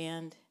 You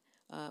stand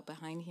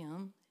behind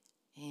him,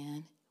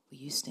 and will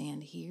you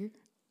stand here?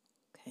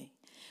 Okay.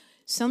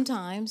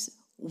 Sometimes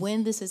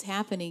when this is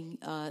happening,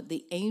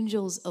 the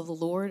angels of the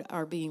Lord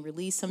are being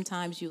released.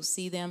 Sometimes you'll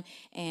see them,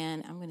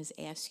 and I'm going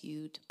to ask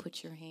you to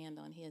put your hand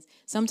on his.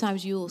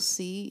 Sometimes you'll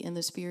see in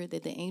the spirit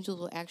that the angels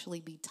will actually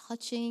be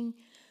touching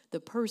the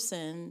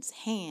person's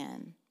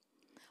hand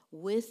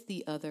with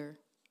the other,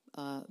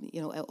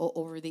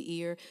 over the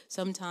ear.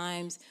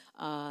 Sometimes,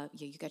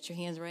 you got your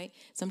hands right.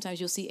 Sometimes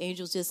you'll see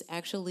angels just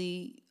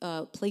actually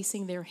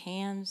placing their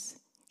hands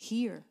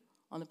here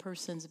on the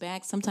person's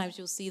back. Sometimes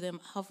you'll see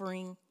them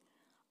hovering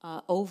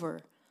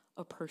over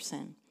a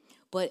person.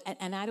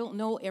 And I don't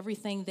know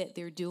everything that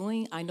they're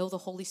doing. I know the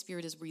Holy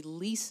Spirit is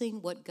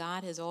releasing what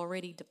God has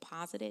already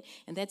deposited.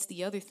 And that's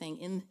the other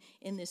thing.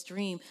 In this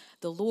dream,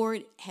 the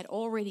Lord had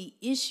already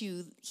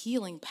issued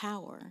healing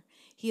power.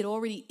 He had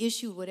already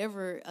issued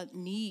whatever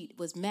need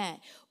was met.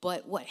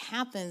 But what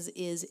happens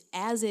is,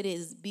 as it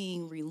is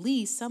being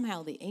released,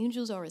 somehow the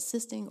angels are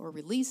assisting or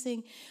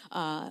releasing.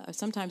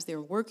 Sometimes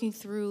they're working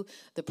through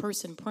the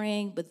person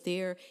praying, but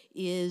there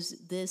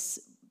is this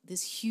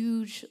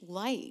huge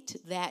light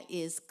that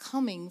is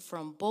coming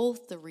from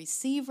both the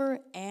receiver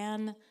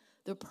and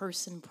the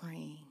person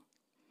praying.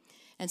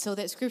 And so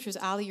that scripture is,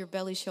 out of your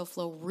belly shall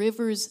flow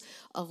rivers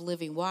of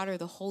living water,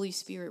 the Holy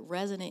Spirit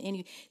resonant in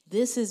you.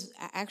 This is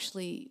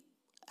actually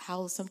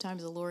how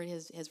sometimes the Lord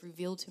has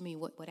revealed to me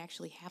what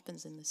actually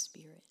happens in the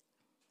Spirit.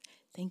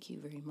 Thank you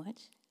very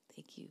much.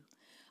 Thank you.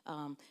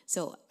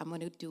 So I'm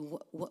going to do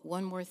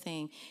one more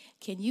thing.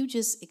 Can you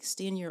just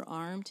extend your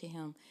arm to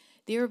him?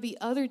 There will be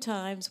other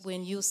times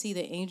when you'll see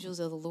the angels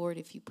of the Lord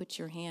if you put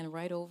your hand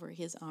right over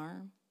his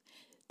arm.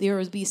 There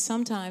will be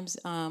sometimes,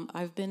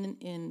 I've been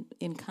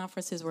in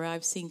conferences where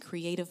I've seen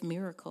creative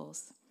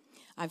miracles.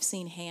 I've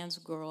seen hands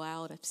grow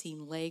out. I've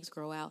seen legs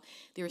grow out.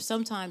 There are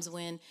sometimes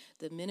when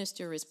the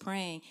minister is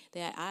praying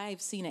that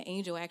I've seen an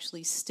angel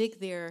actually stick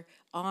their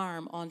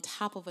arm on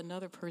top of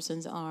another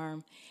person's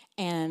arm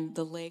and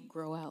the leg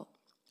grow out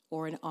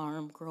or an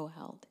arm grow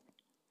out.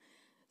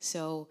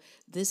 So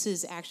this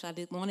is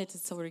actually, I wanted to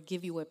sort of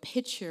give you a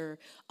picture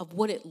of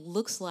what it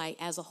looks like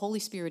as the Holy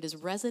Spirit is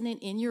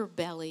resonant in your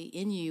belly,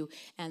 in you,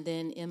 and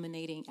then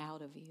emanating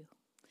out of you.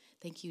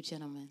 Thank you,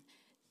 gentlemen.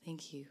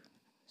 Thank you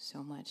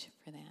so much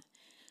for that.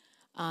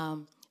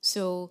 And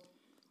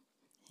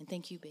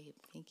thank you, babe.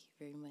 Thank you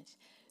very much.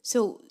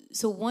 So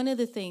one of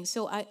the things,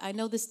 so I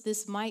know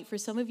this might, for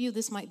some of you,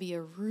 this might be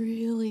a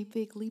really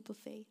big leap of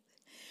faith.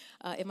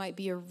 It might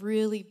be a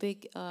really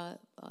big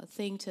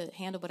thing to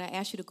handle, but I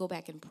ask you to go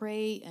back and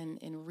pray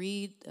and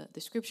read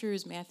the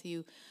scriptures.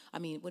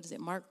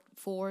 Mark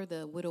 4,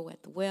 the widow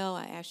at the well.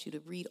 I ask you to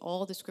read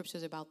all the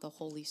scriptures about the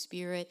Holy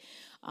Spirit.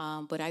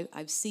 But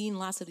I've seen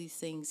lots of these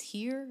things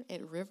here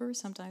at River.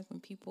 Sometimes when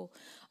people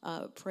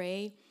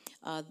pray,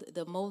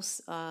 the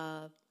most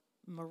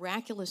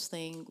miraculous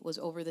thing was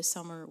over the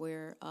summer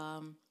where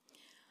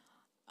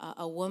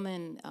a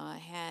woman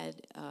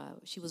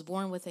she was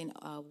born with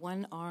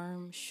one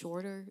arm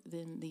shorter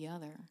than the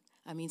other.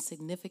 I mean,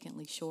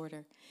 significantly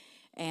shorter.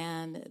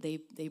 And they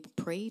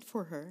prayed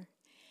for her,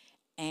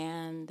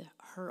 and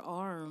her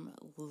arm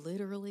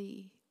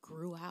literally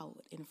grew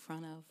out in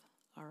front of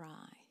our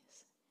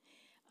eyes.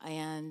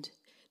 And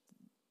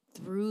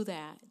through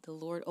that, the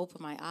Lord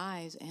opened my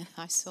eyes, and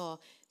I saw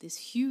this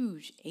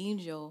huge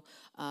angel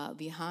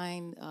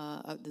behind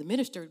the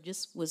minister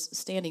just was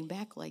standing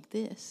back like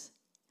this,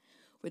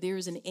 where there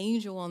was an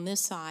angel on this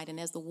side, and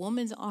as the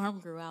woman's arm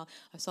grew out,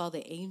 I saw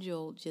the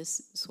angel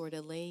just sort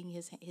of laying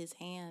his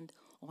hand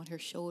on her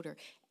shoulder,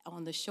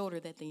 on the shoulder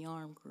that the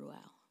arm grew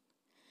out.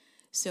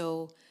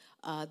 So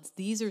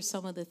these are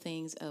some of the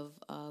things of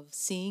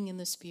seeing in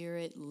the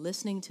Spirit,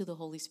 listening to the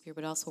Holy Spirit,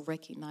 but also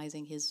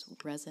recognizing his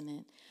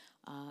resonant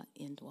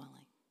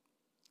indwelling.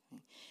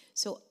 Okay.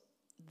 So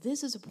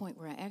this is a point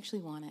where I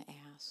actually want to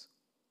ask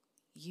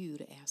you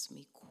to ask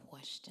me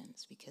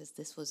questions, because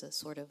this was a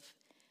sort of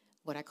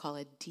what I call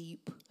a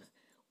deep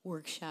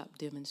workshop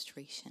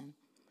demonstration.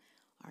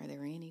 Are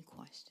there any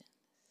questions?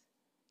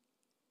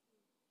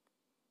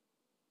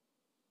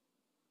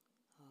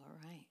 All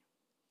right.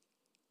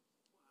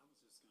 Well, I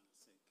was just going to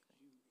say, could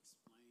you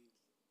explain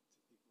to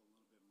people a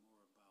little bit more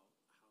about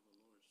how the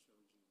Lord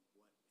showed you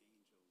what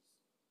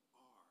angels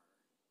are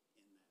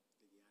in that the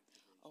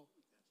activation? Oh,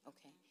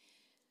 okay.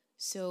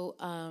 So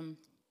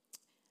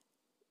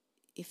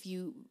if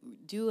you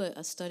do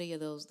a study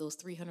of those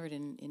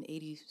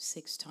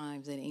 386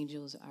 times that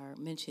angels are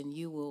mentioned,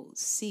 you will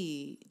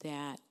see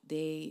that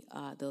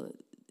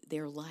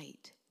they're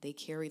light. They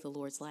carry the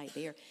Lord's light.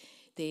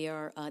 They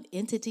are an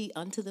entity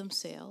unto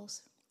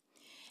themselves,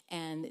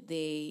 and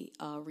they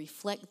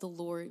reflect the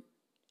Lord's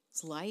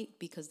light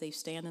because they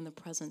stand in the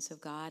presence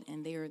of God,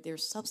 and their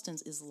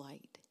substance is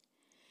light.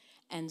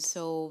 And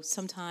so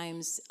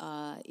sometimes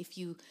if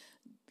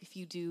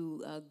you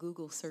do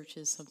Google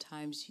searches,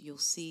 sometimes you'll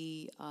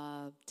see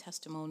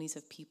testimonies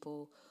of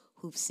people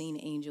who've seen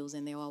angels,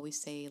 and they'll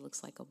always say it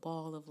looks like a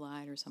ball of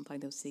light, or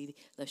sometimes they'll see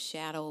the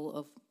shadow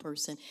of a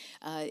person.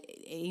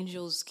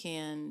 Angels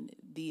can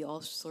be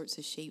all sorts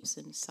of shapes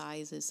and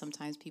sizes.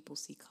 Sometimes people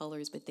see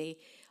colors, but they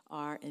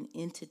are an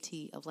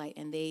entity of light,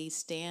 and they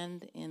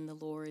stand in the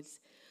Lord's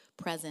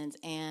presence.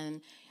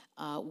 And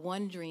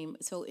one dream,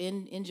 so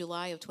in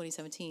July of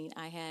 2017,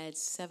 I had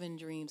 7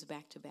 dreams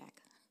back to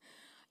back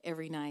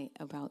every night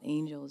about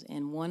angels.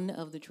 And one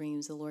of the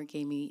dreams the Lord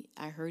gave me,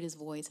 I heard his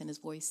voice, and his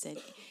voice said,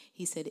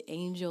 he said,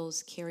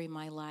 angels carry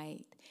my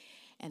light,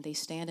 and they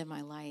stand in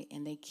my light,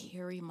 and they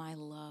carry my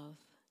love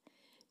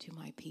to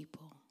my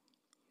people.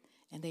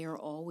 And they are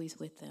always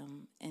with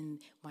them. And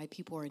my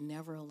people are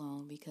never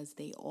alone because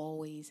they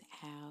always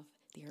have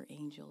their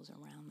angels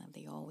around them.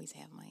 They always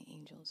have my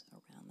angels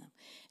around them.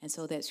 And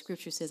so that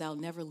scripture says, I'll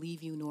never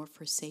leave you nor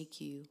forsake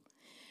you.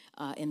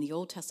 In the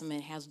Old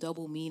Testament, has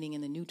double meaning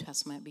in the New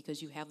Testament,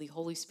 because you have the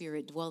Holy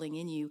Spirit dwelling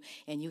in you,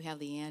 and you have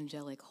the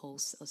angelic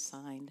hosts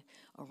assigned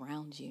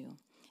around you.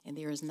 And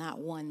there is not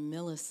 1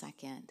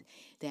 millisecond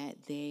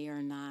that they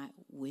are not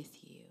with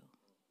you.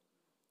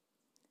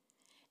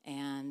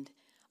 And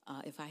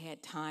if I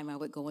had time, I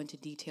would go into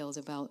details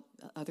about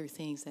other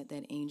things that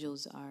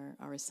angels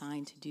are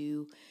assigned to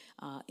do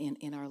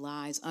in our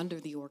lives under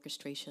the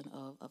orchestration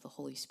of the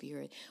Holy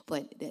Spirit.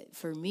 But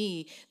for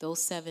me,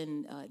 those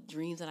 7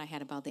 dreams that I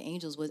had about the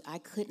angels was I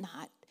could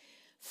not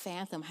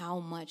fathom how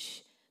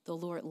much the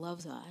Lord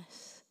loves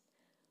us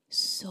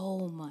so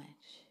much.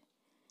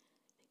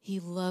 He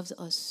loves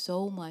us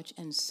so much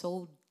and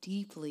so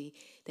deeply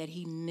that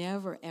he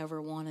never,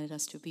 ever wanted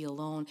us to be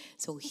alone.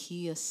 So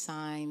he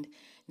assigned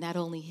not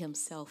only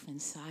himself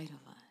inside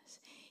of us,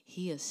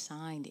 He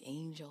assigned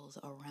angels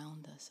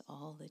around us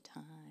all the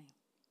time.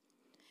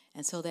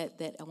 And so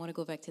that I want to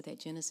go back to that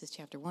Genesis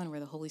chapter 1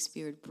 where the Holy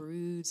Spirit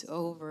broods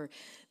over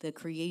the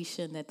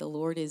creation that the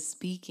Lord is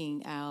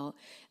speaking out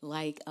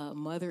like a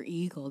mother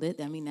eagle.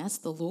 That's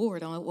the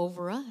Lord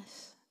over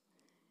us.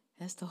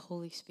 That's the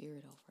Holy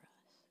Spirit over us.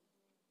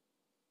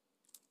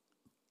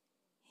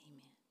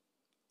 Amen.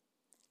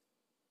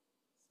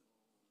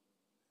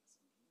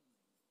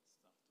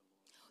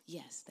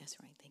 Yes, that's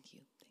right. Thank you.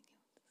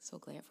 So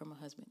glad for my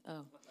husband.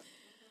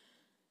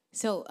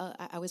 So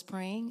I was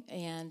praying,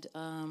 and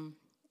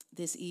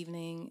this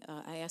evening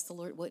I asked the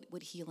Lord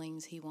what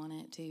healings He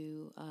wanted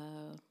to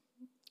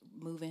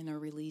move in or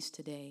release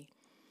today.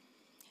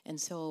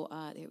 And so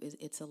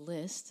it's a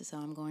list, so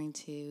I'm going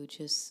to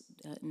just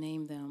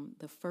name them.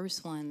 The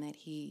first one that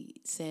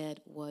He said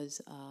was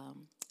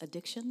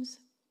addictions,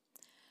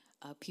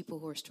 people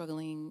who are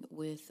struggling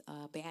with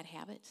bad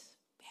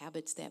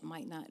habits that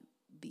might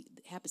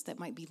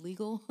be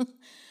legal,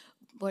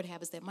 but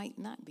habits that might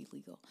not be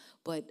legal.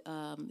 But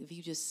if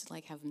you just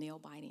like have nail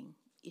biting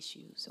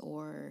issues,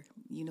 or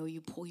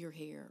you pull your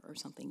hair or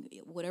something,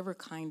 whatever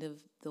kind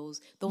of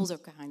those are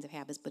kinds of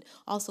habits, but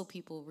also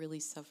people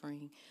really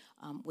suffering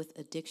with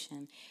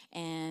addiction.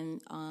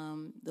 And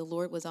the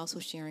Lord was also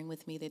sharing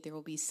with me that there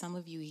will be some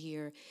of you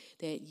here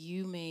that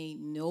you may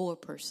know a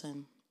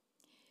person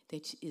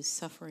that is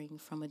suffering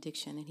from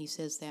addiction, and He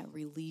says that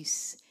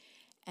release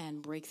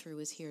and breakthrough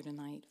is here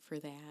tonight for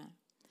that.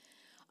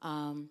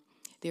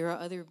 There are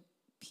other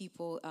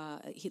people,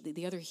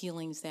 the other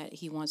healings that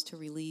He wants to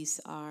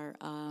release are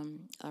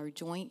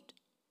joint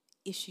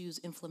issues,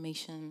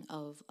 inflammation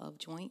of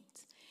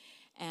joints,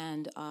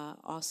 and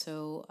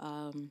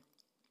also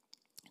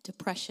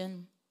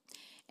depression,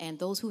 and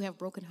those who have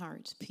broken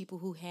hearts, people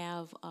who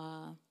have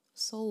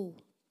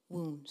soul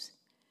wounds,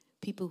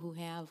 people who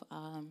have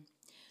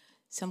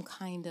some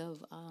kind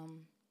of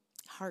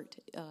heart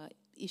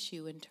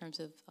issue in terms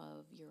of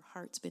your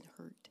heart's been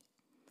hurt.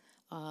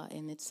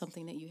 And it's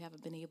something that you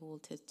haven't been able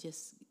to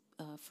just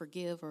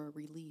forgive or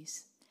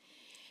release.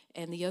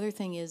 And the other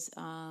thing is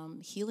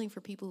healing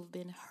for people who've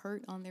been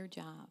hurt on their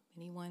job.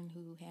 Anyone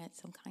who had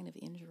some kind of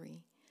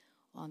injury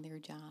on their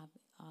job,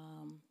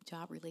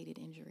 job-related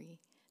injury.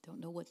 Don't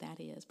know what that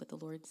is, but the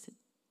Lord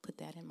put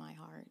that in my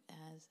heart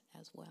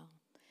as well.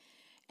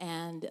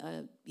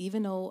 And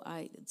even though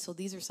so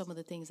these are some of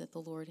the things that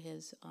the Lord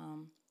has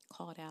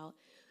called out.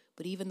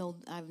 But even though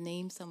I've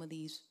named some of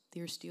these,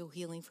 there's still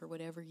healing for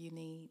whatever you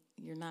need.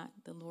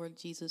 The Lord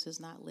Jesus is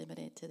not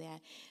limited to that.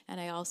 And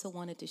I also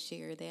wanted to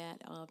share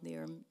that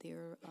there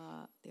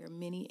are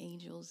many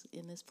angels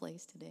in this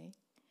place today.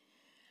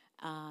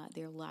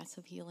 There are lots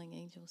of healing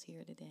angels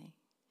here today.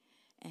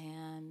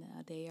 And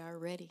they are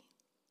ready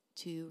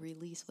to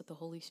release what the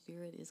Holy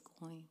Spirit is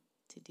going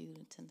to do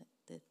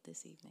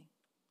this evening.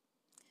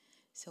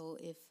 So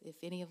if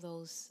any of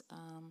those...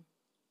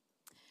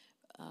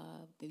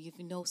 if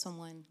you know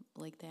someone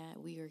like that,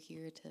 we are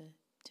here to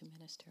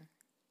minister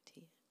to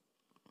you.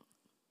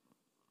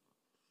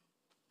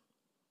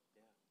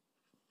 Yeah.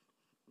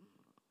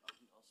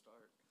 I'll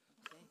start.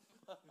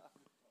 Okay.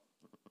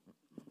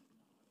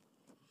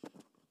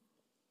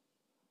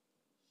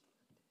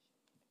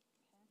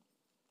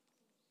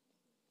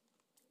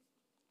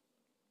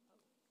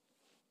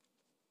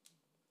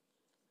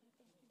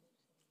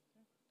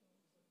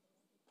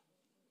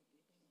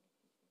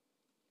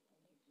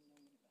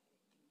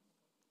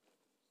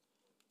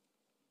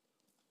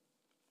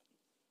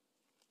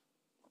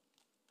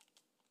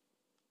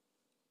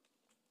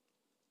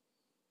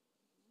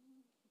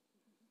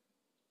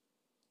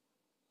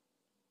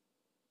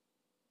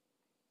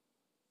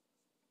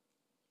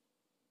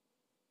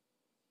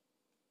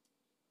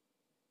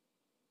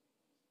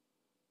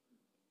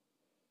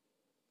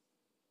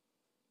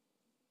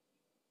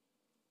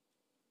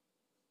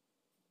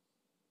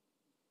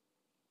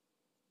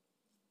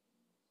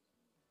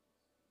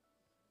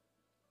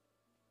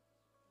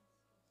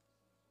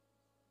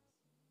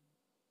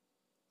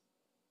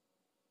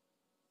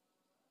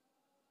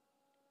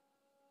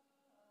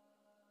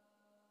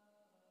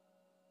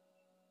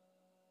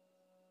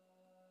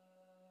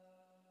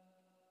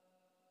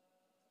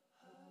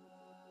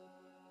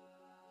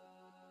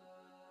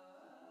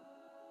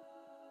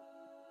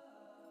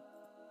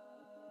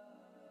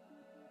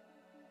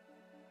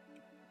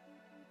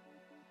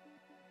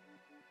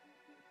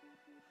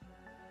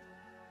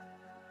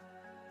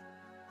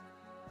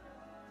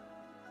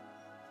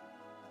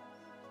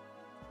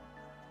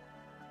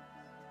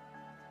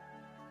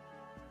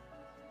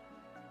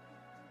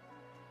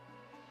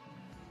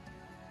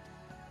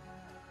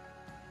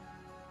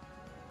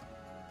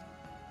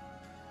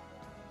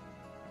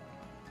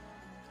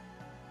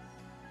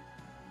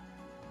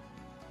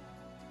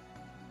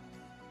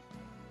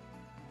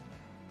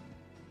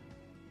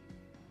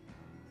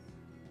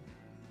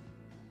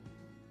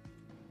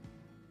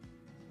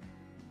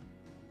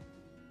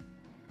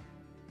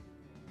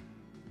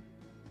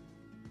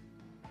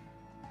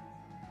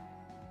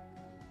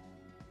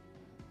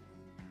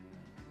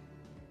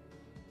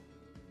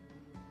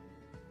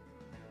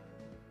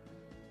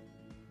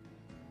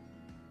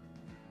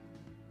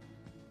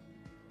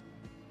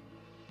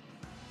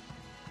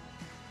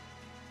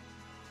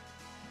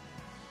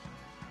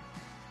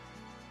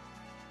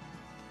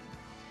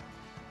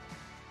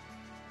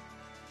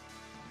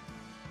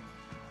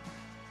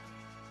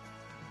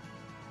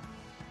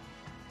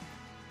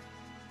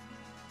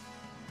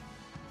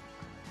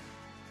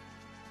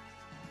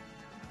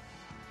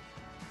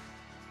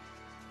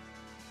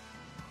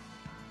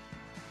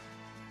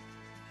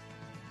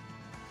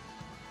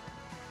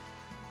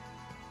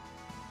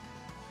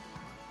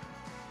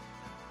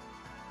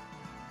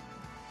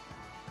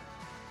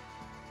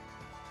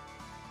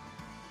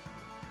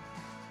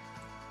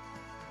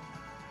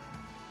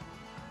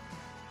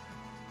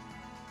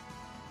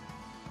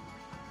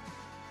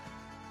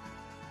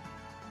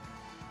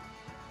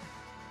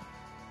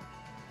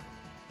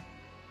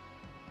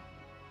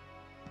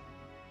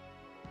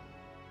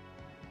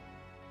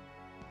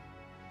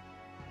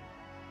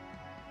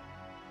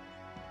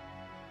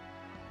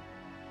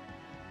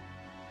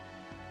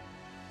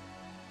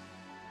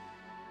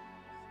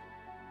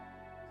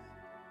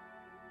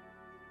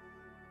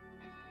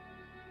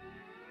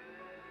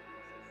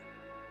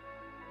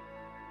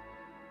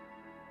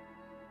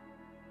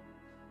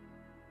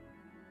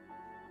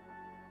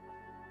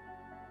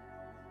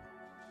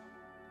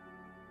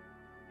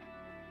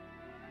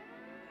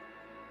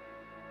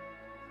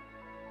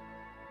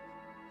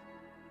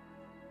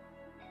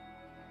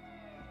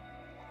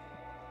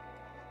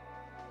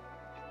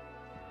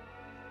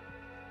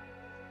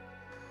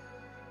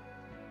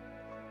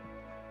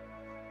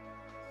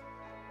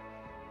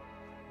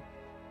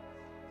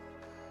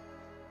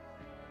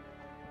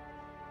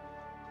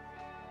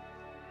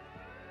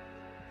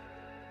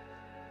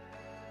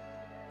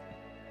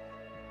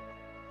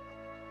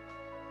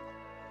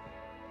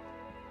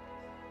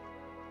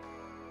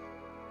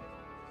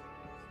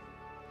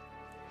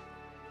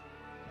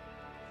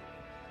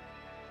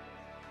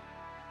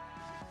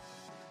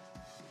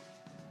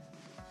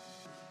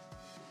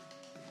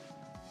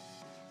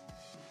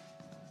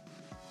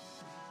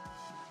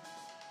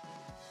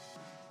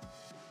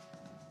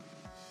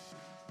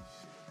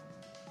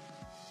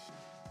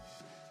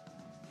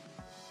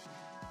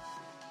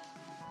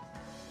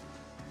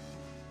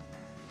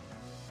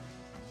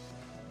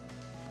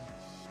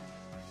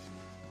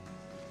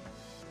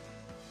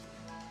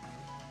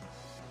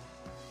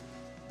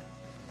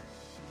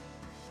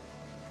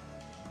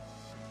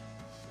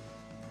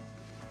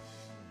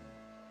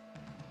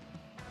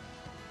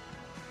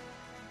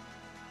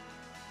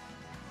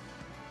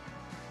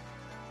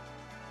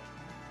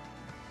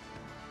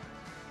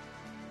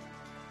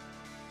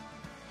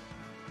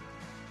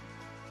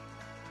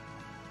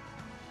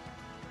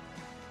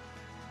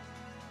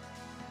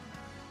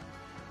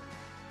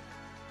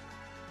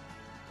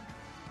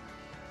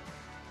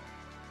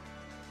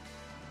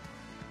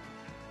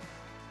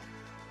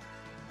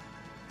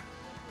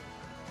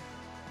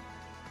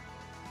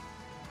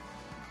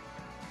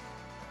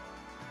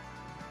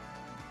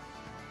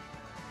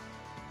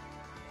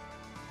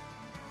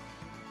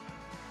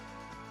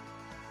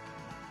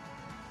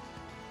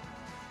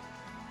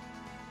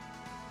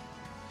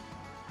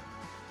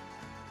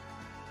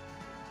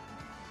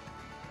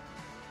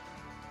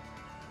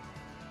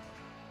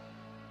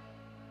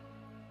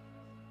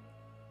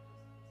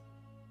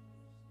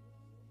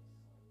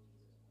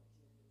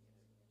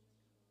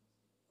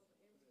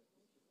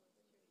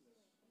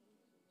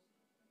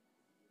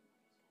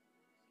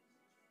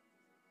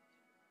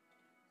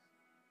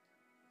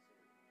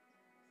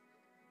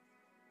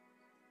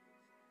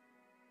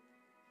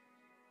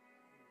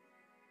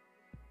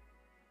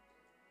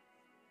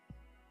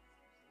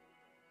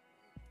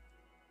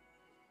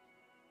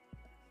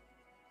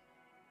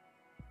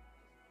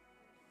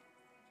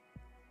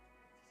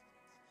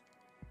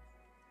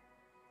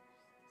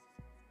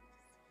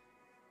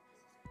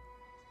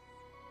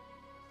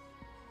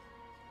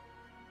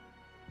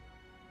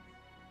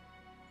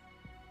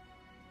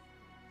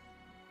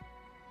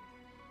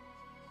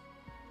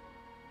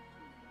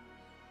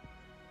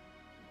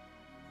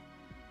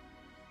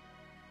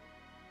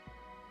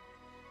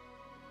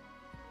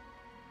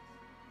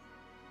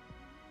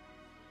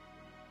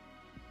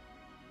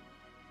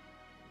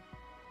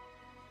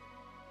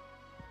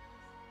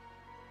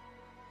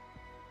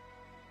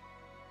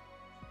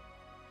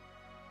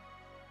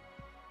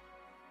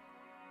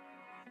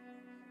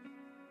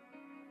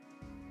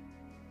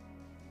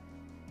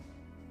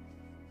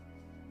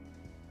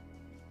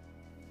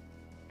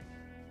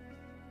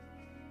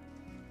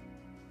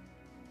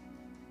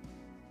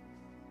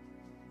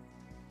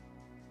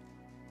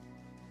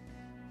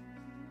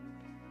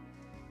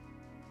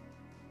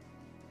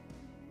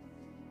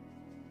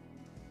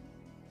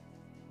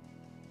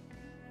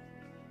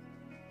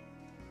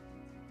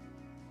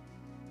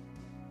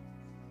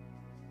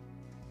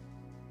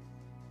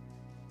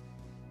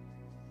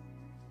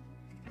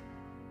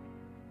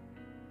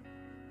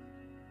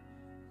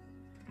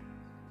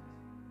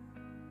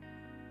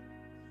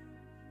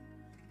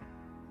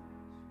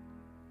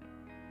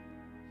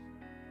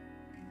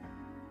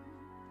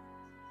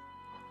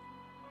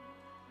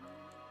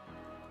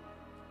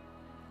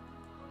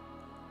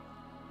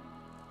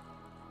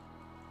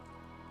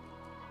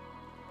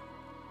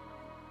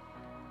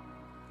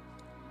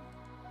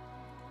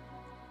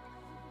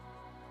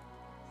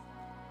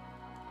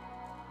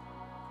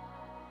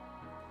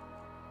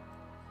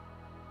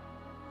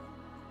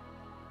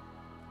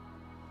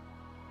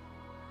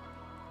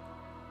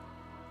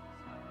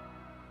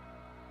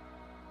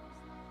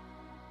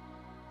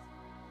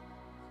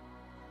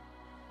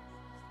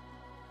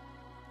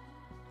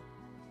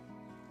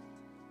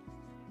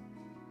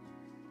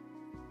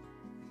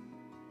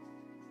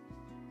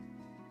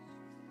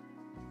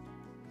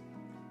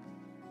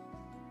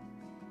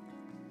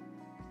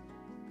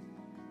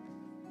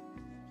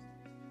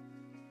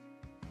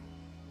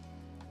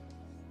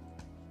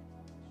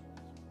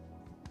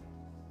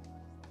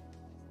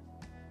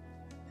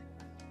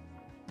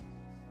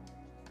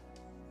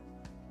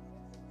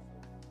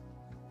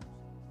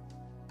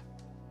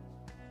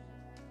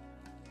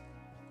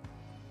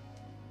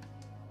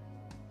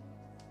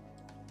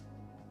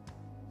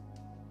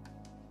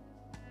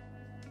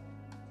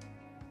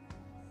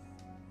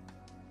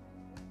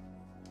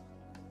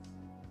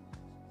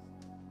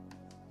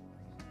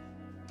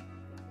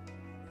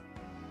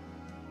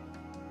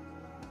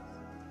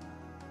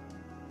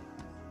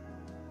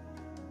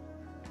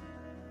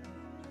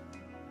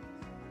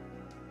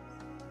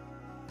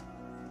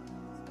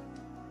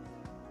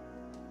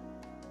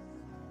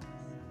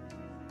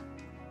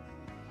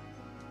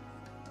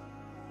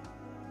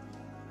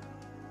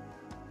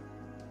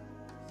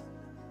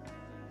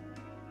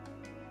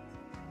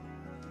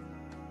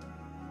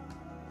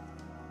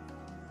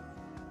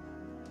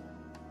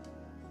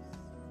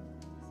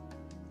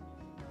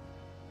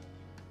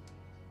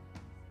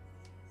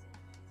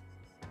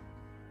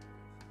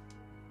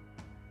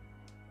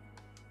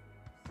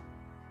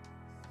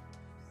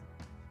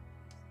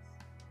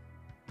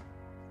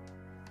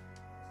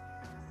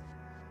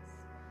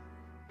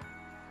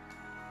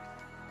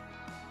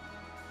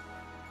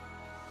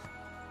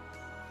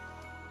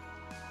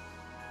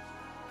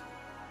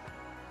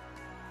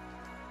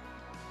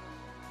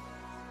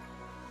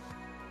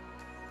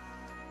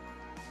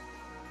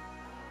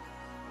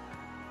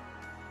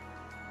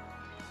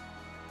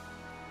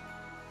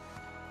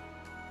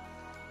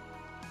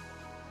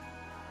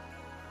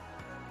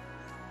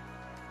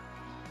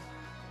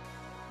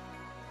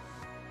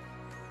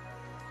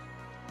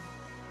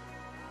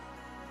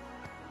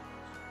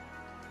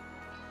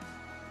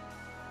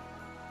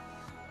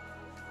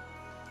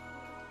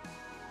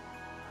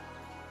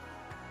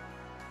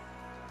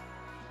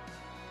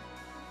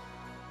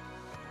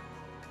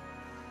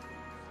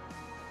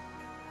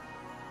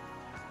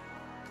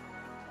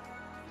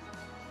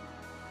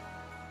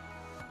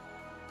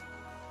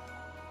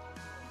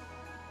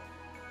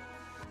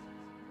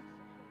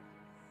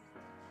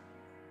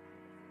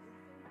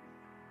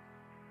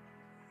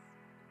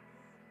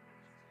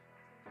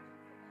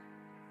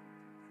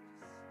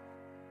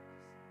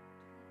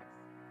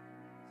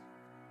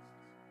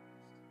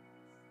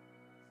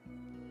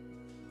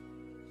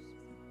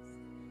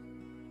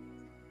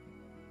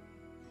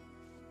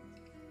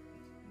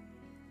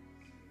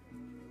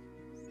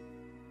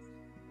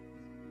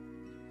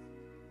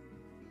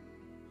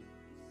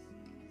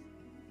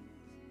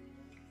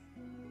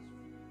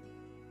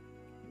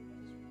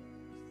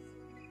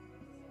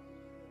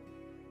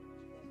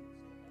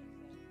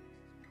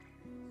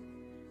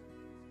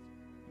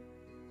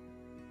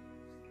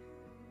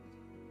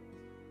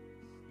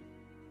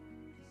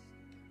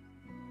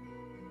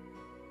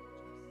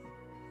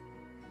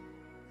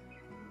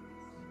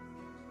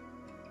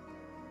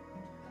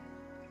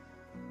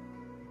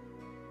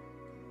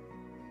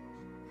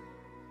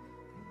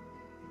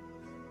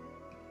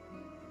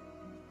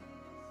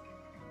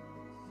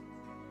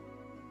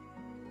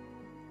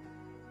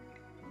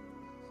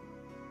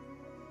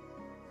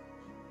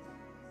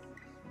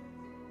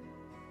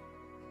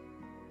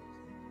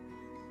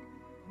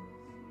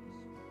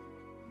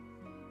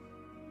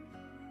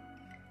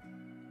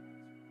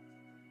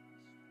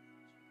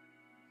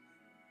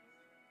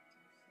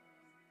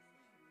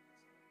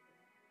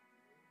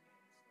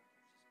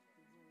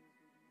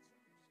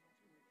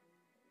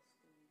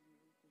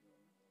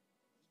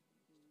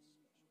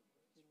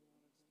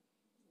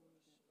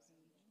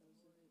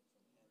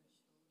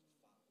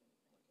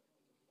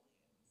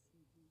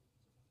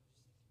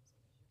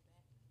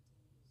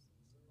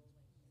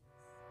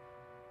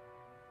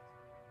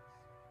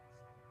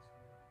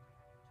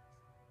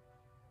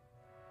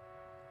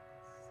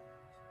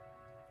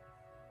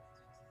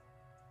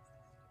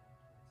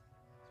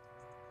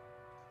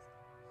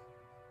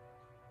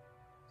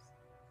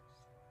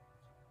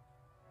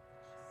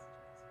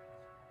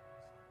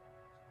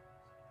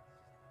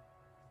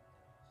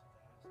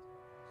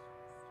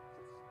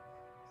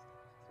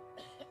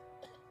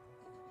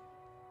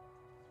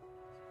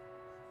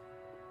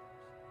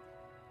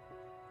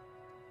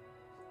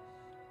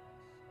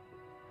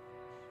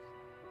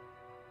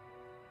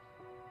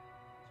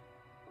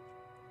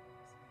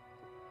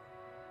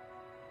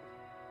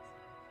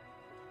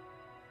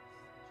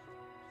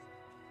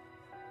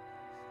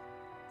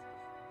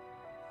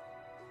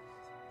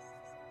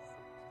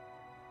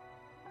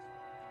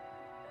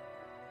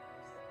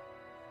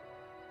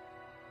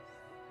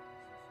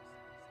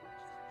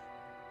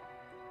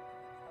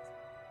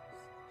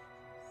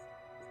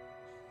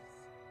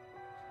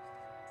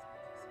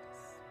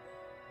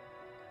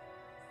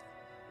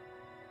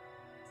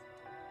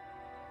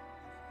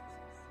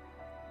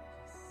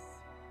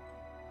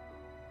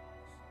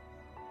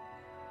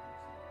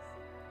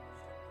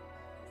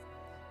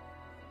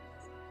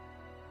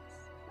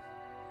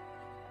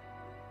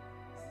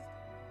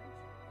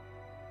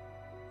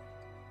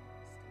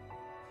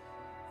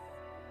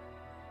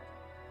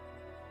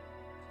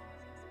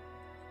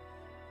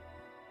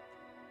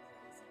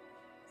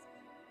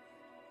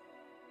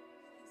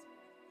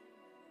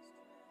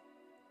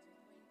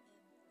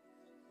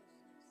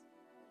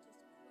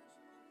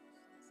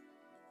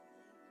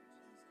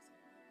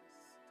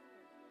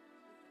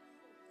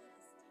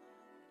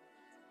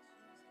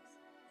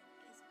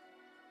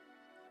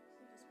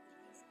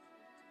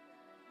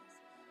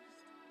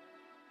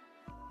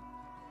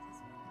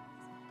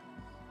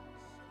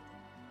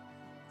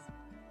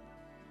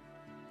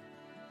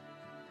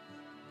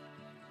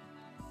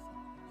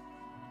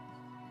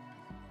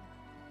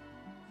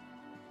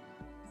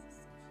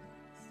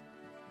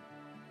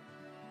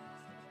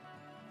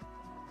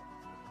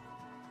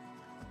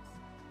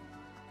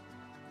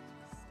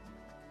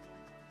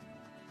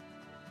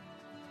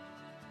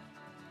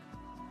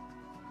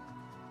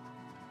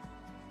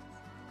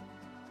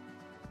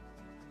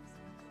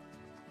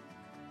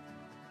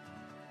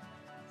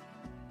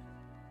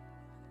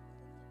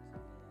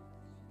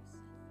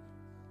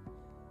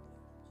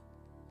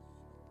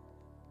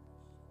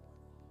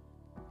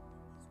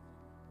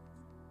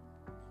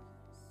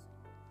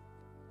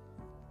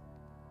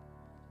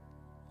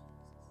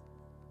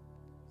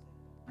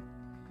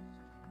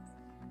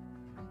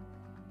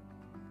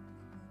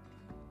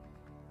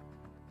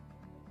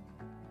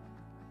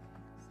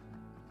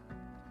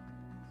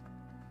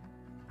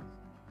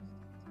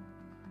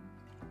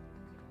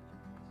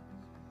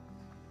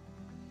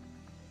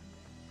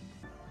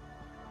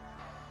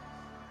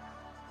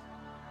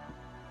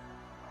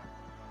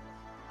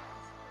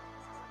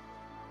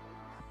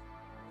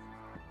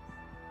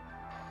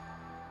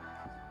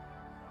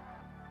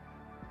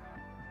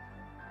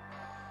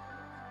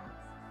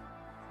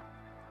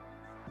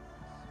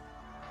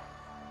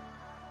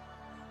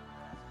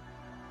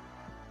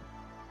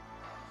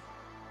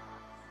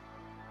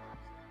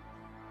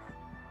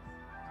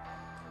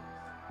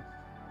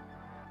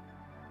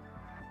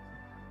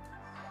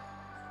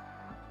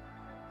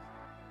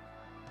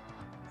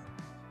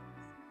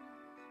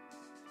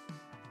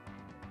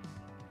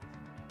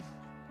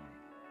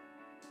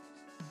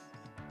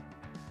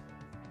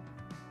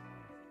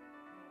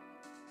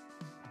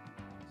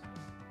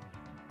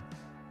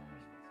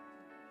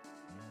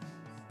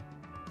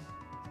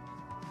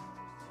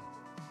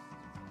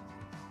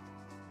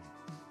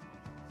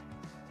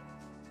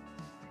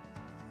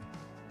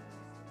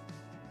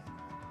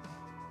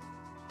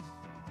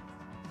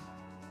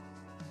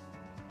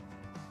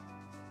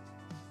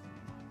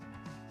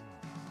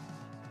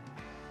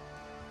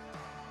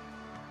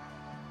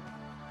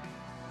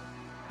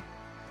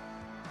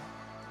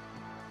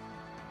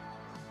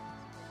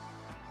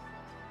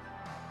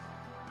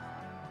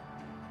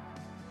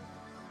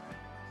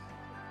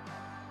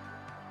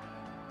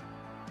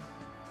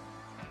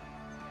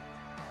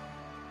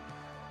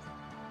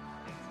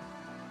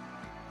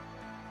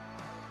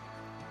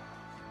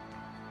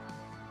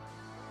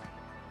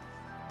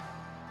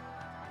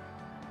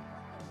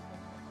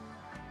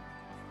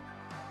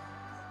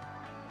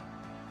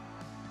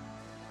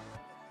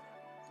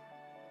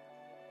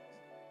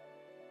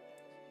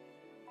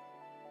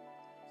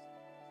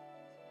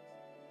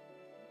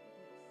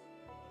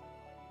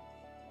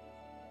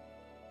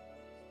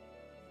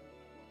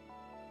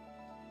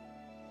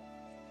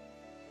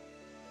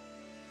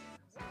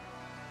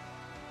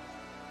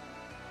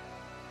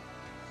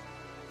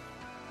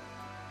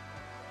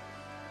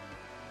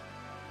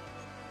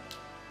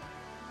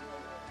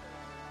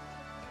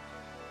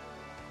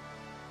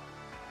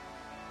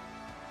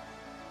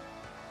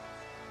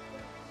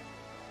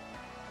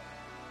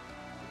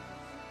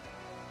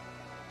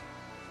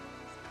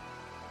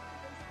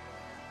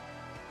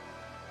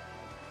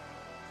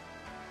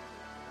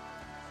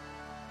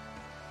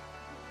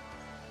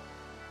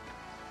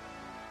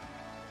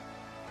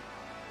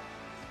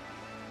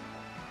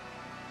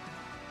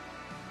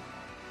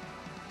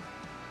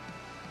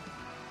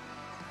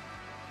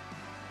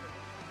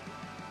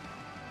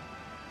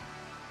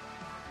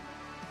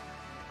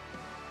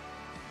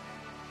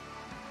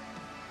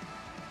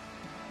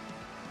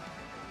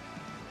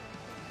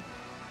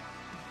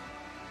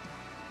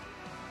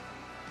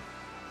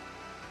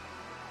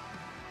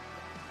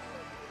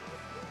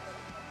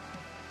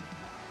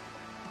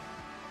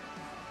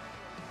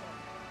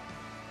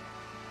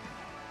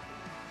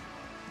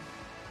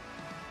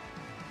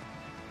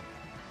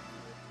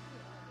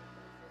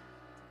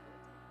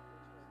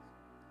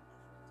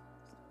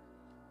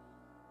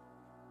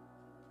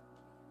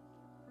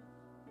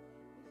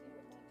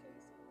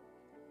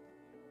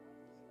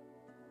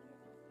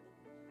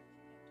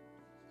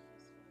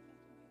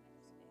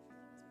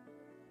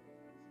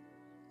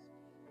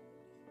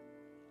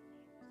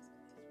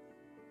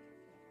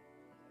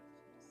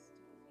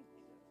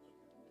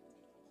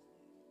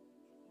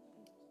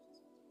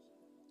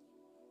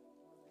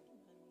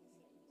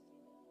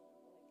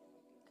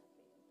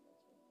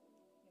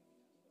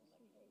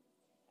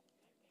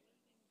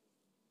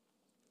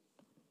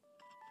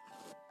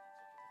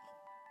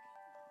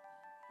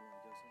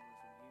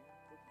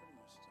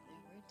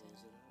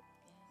 close it up?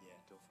 Yeah.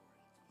 Go for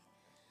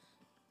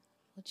it.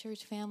 Well,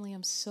 church family,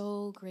 I'm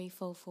so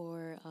grateful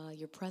for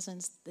your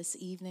presence this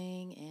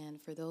evening,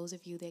 and for those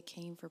of you that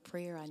came for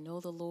prayer. I know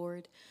the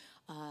Lord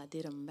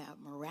did a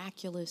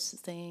miraculous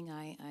thing.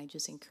 I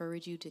just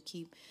encourage you to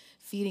keep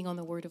feeding on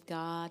the Word of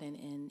God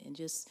and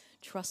just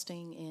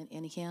trusting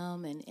in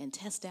Him and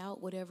test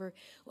out whatever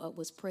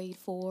was prayed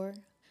for.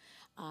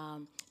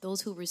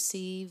 Those who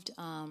received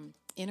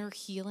inner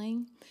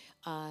healing,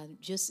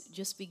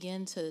 just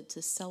begin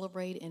to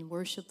celebrate and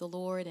worship the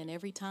Lord. And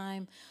every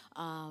time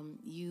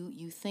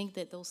you think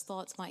that those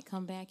thoughts might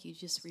come back, you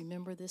just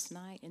remember this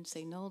night and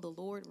say, no, the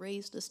Lord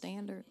raised the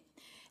standard,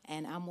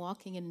 and I'm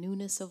walking in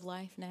newness of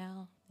life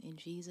now in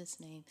Jesus'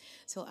 name.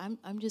 So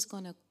I'm just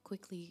going to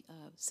quickly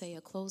say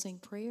a closing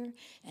prayer,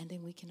 and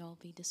then we can all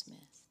be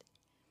dismissed.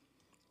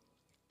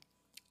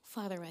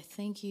 Father, I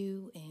thank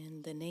you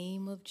in the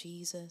name of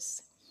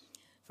Jesus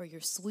for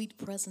your sweet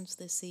presence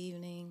this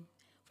evening,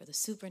 for the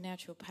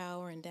supernatural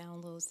power and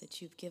downloads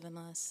that you've given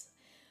us.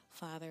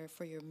 Father,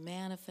 for your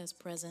manifest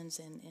presence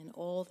in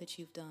all that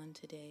you've done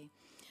today.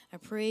 I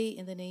pray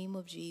in the name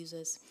of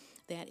Jesus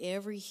that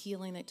every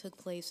healing that took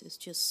place is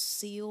just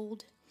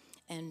sealed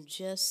and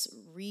just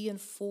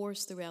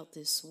reinforced throughout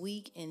this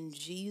week in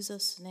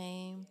Jesus'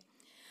 name.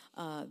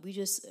 We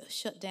just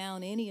shut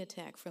down any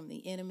attack from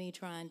the enemy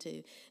trying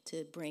to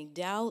bring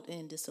doubt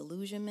and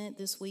disillusionment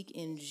this week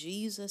in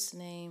Jesus'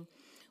 name.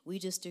 We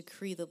just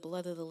decree the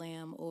blood of the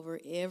Lamb over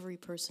every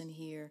person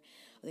here,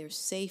 their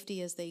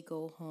safety as they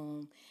go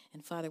home.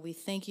 And Father, we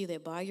thank you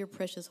that by your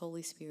precious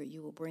Holy Spirit,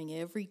 you will bring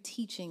every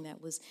teaching that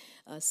was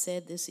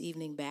said this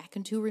evening back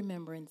into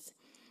remembrance,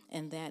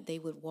 and that they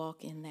would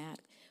walk in that,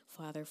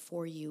 Father,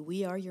 for you.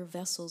 We are your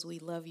vessels. We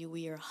love you.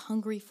 We are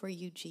hungry for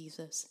you,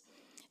 Jesus.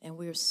 And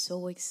we are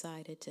so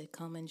excited to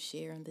come and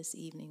share in this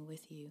evening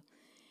with you.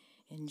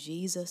 In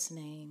Jesus'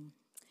 name,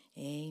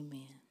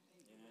 amen.